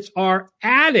Patriots are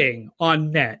adding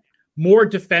on net more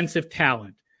defensive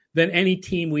talent than any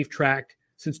team we've tracked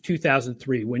since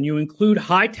 2003. When you include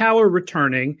Hightower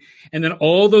returning and then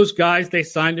all those guys they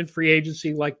signed in free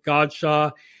agency like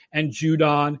Godshaw and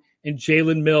Judon and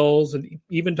Jalen Mills and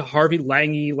even to Harvey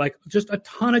Lange, like just a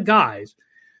ton of guys,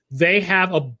 they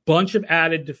have a bunch of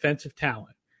added defensive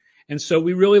talent. And so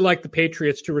we really like the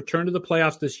Patriots to return to the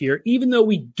playoffs this year, even though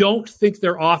we don't think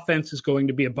their offense is going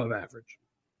to be above average.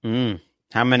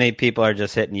 How many people are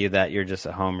just hitting you that you're just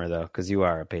a homer, though? Because you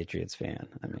are a Patriots fan.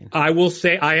 I will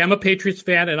say I am a Patriots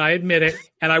fan, and I admit it.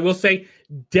 And I will say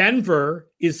Denver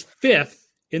is fifth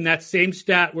in that same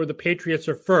stat where the Patriots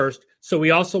are first. So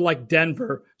we also like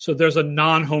Denver. So there's a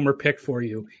non-homer pick for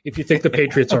you if you think the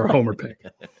Patriots are a homer pick.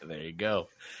 There you go.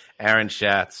 Aaron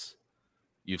Schatz,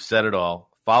 you've said it all.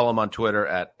 Follow him on Twitter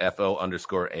at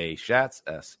FO_A Schatz,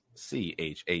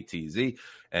 SCHATZ,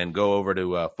 and go over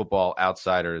to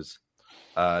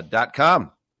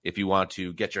footballoutsiders.com if you want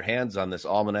to get your hands on this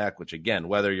almanac, which, again,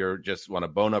 whether you're just want to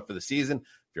bone up for the season,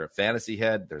 if you're a fantasy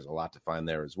head, there's a lot to find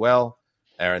there as well.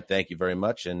 Aaron, thank you very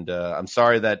much. And I'm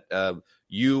sorry that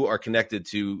you are connected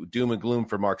to doom and gloom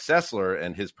for Mark Sessler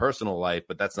and his personal life,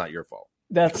 but that's not your fault.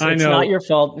 It's not your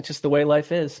fault. It's just the way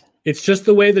life is. It's just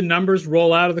the way the numbers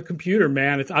roll out of the computer,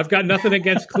 man. I've got nothing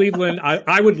against Cleveland.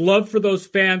 I would love for those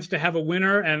fans to have a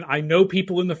winner, and I know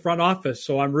people in the front office,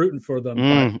 so I'm rooting for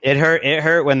them. It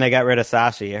hurt when they got rid of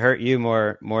Sashi. It hurt you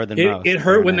more than most. It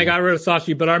hurt when they got rid of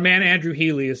Sashi, but our man Andrew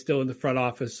Healy is still in the front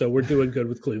office, so we're doing good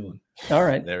with Cleveland. All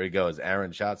right. There he goes,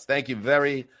 Aaron Schatz. Thank you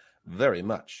very, very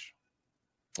much.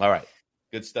 All right.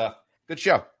 Good stuff. Good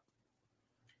show.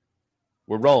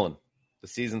 We're rolling. The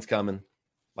season's coming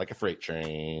like a freight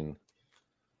train.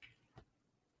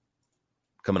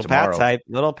 Coming tomorrow.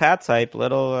 Little Pat's hype,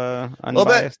 little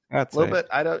unbiased. A little bit.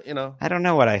 I don't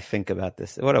know what I think about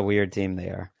this. What a weird team they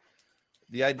are.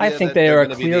 The idea I think they are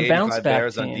a clear bounce back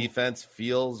Bears team. On defense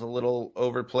feels a little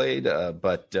overplayed,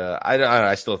 but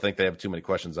I still think they have too many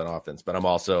questions on offense. But I'm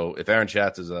also, if Aaron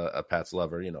Schatz is a Pats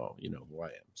lover, you know who I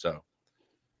am. So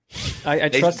I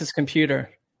trust his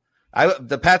computer.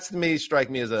 The Pats to me strike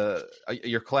me as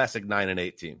your classic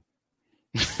 9-8 team.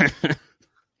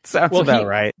 Sounds about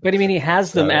right. But I mean, he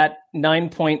has them at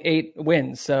 9.8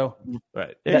 wins. So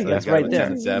right, that's right there.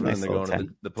 10-7, and they're going to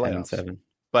the playoffs. 10-7.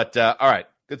 But all right,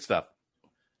 good stuff.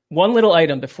 One little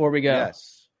item before we go.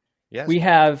 Yes. We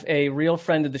have a real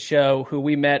friend of the show who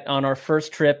we met on our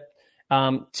first trip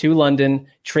to London.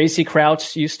 Tracy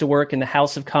Crouch used to work in the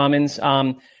House of Commons.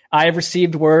 I have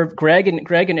received word. Greg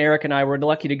and Eric and I were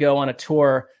lucky to go on a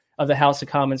tour of the House of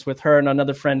Commons with her and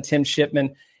another friend, Tim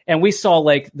Shipman. And we saw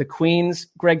like the Queen's.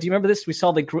 Greg, do you remember this? We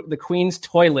saw the Queen's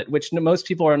toilet, which most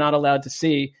people are not allowed to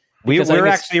see. We were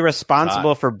actually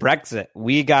responsible for Brexit.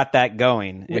 We got that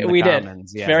going. We did.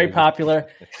 Yeah, very popular.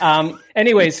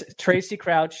 Anyways, Tracy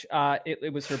Crouch,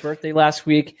 it was her birthday last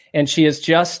week, and she has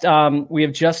just, we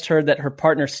have just heard that her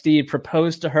partner Steve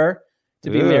proposed to her to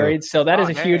be married. So that is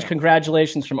a huge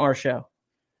congratulations from our show.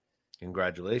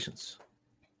 Congratulations.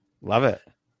 Love it.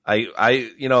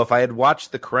 I if I had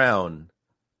watched The Crown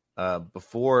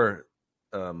before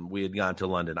we had gone to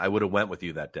London, I would have went with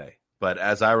you that day. But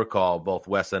as I recall, both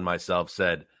Wes and myself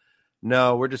said,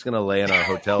 No, we're just going to lay in our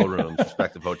hotel rooms,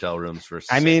 respective hotel rooms for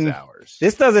 6 hours.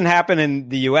 This doesn't happen in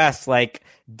the U.S. Like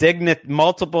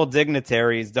multiple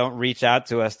dignitaries don't reach out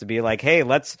to us to be like, hey,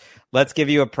 let's give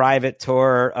you a private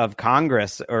tour of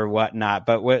Congress or whatnot.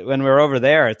 But when we're over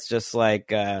there, it's just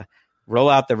like roll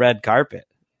out the red carpet.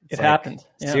 It happened.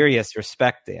 Yeah. Serious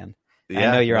respect, Dan. I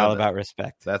know you're all about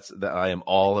respect. I am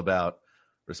all about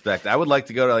respect. I would like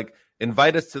to go to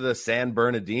invite us to the San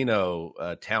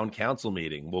Bernardino town council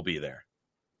meeting. We'll be there.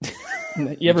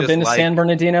 You ever been to San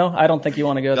Bernardino? I don't think you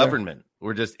want to go there. Government.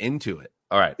 We're just into it.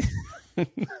 All right.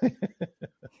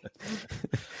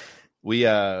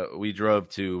 We drove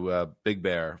to Big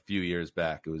Bear a few years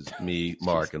back. It was me,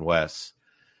 Mark, and Wes.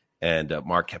 And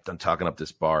Mark kept on talking up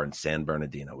this bar in San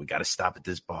Bernardino. We got to stop at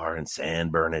this bar in San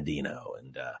Bernardino.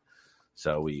 And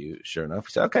so sure enough,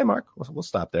 we said, okay, Mark, we'll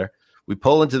stop there. We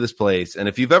pull into this place, and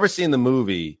if you've ever seen the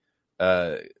movie,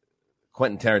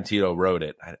 Quentin Tarantino wrote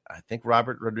it. I think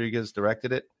Robert Rodriguez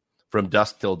directed it, From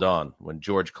Dusk Till Dawn, when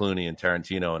George Clooney and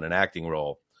Tarantino in an acting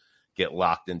role get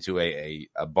locked into a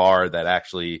bar that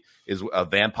actually is a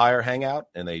vampire hangout,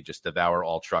 and they just devour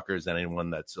all truckers and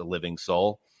anyone that's a living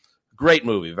soul. Great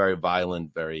movie, very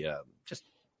violent, very just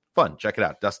fun. Check it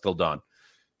out, Dusk Till Dawn.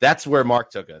 That's where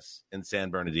Mark took us in San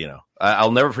Bernardino.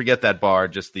 I'll never forget that bar,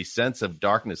 just the sense of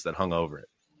darkness that hung over it.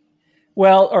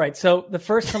 Well, all right. So the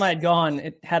first time I had gone,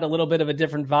 it had a little bit of a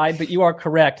different vibe, but you are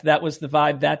correct. That was the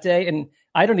vibe that day. And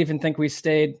I don't even think we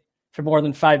stayed for more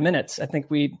than 5 minutes. I think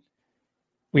we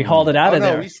hauled it out of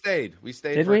there. We stayed. We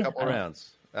stayed for a couple rounds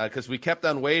because we kept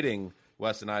on waiting.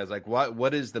 Wes and I was like,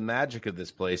 what is the magic of this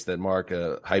place that Mark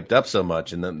hyped up so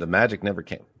much? And the magic never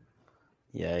came.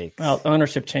 Yikes. Well,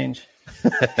 ownership change.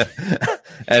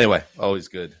 Anyway, always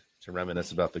good to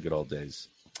reminisce about the good old days.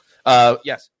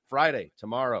 Yes, Friday,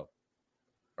 tomorrow,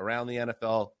 Around the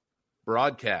NFL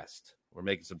broadcast. We're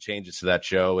making some changes to that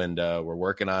show, and we're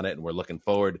working on it, and we're looking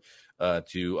forward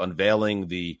to unveiling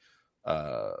the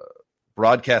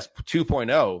broadcast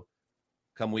 2.0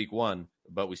 come week 1.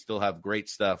 But we still have great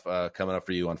stuff coming up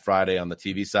for you on Friday on the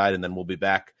TV side, and then we'll be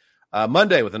back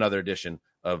Monday with another edition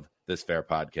of This Fair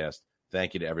Podcast.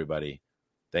 Thank you to everybody.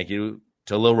 Thank you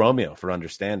to Lil Romeo for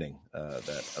understanding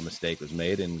that a mistake was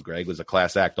made, and Greg was a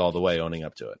class act all the way, owning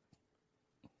up to it.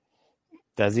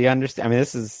 Does he understand? I mean,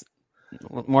 this is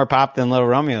more pop than Lil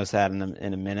Romeo's had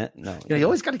in a minute. No, yeah, you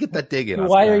always got to get that dig in.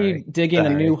 Why are you digging a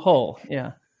new hole?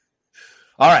 Yeah.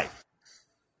 All right.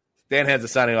 Dan Hansa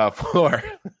signing off for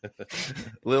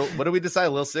Lil. What did we decide?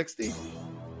 Lil 60?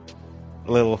 I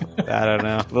don't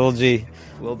know. Lil G.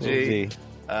 Lil G.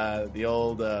 The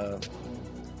old, the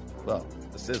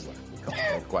Sizzler. We call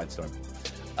it Old Quiet Storm.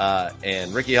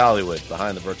 And Ricky Hollywood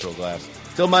behind the virtual glass.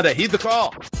 Till Monday, heed the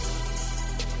call.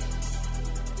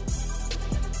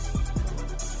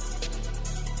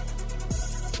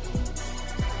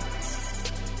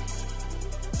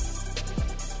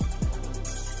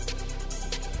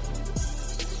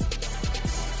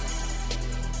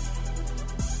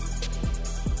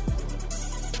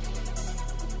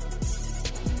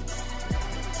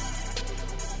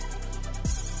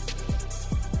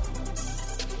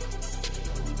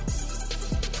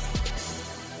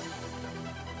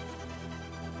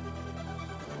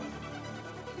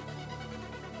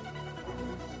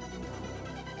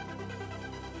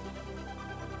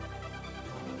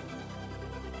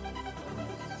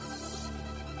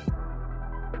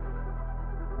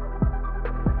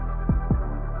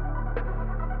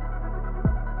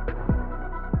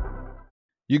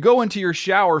 You go into your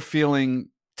shower feeling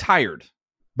tired,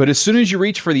 but as soon as you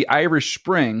reach for the Irish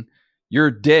Spring, your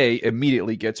day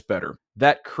immediately gets better.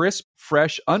 That crisp,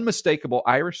 fresh, unmistakable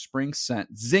Irish Spring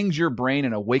scent zings your brain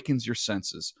and awakens your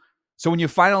senses. So when you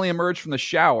finally emerge from the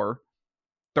shower,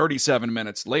 37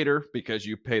 minutes later, because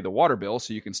you pay the water bill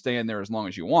so you can stay in there as long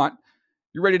as you want,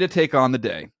 you're ready to take on the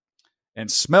day.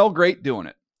 And smell great doing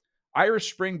it.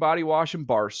 Irish Spring Body Wash and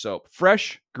Bar Soap.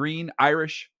 Fresh, green,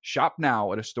 Irish. Shop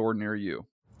now at a store near you.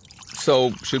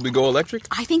 So, should we go electric?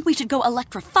 I think we should go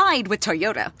electrified with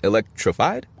Toyota.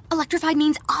 Electrified? Electrified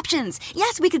means options.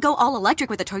 Yes, we could go all electric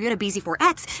with the Toyota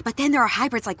BZ4X, but then there are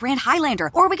hybrids like Grand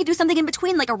Highlander, or we could do something in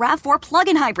between like a RAV4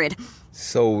 plug-in hybrid.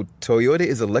 So, Toyota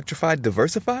is electrified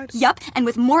diversified? Yup, and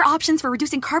with more options for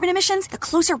reducing carbon emissions, the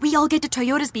closer we all get to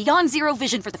Toyota's Beyond Zero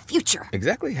vision for the future.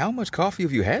 Exactly how much coffee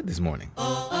have you had this morning?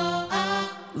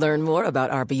 Learn more about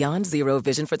our Beyond Zero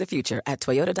vision for the future at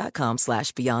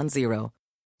toyota.com/beyond zero.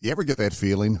 You ever get that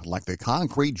feeling like the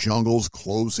concrete jungle's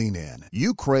closing in?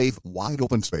 You crave wide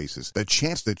open spaces, the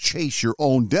chance to chase your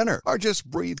own dinner, or just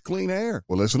breathe clean air.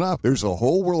 Well, listen up. There's a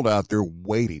whole world out there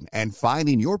waiting, and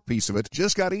finding your piece of it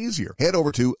just got easier. Head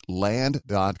over to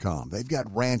Land.com. They've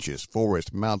got ranches,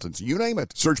 forests, mountains, you name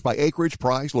it. Search by acreage,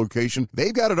 price, location.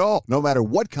 They've got it all. No matter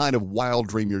what kind of wild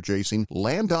dream you're chasing,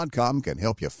 Land.com can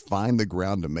help you find the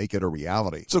ground to make it a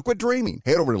reality. So quit dreaming.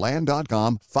 Head over to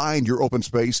Land.com, find your open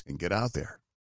space, and get out there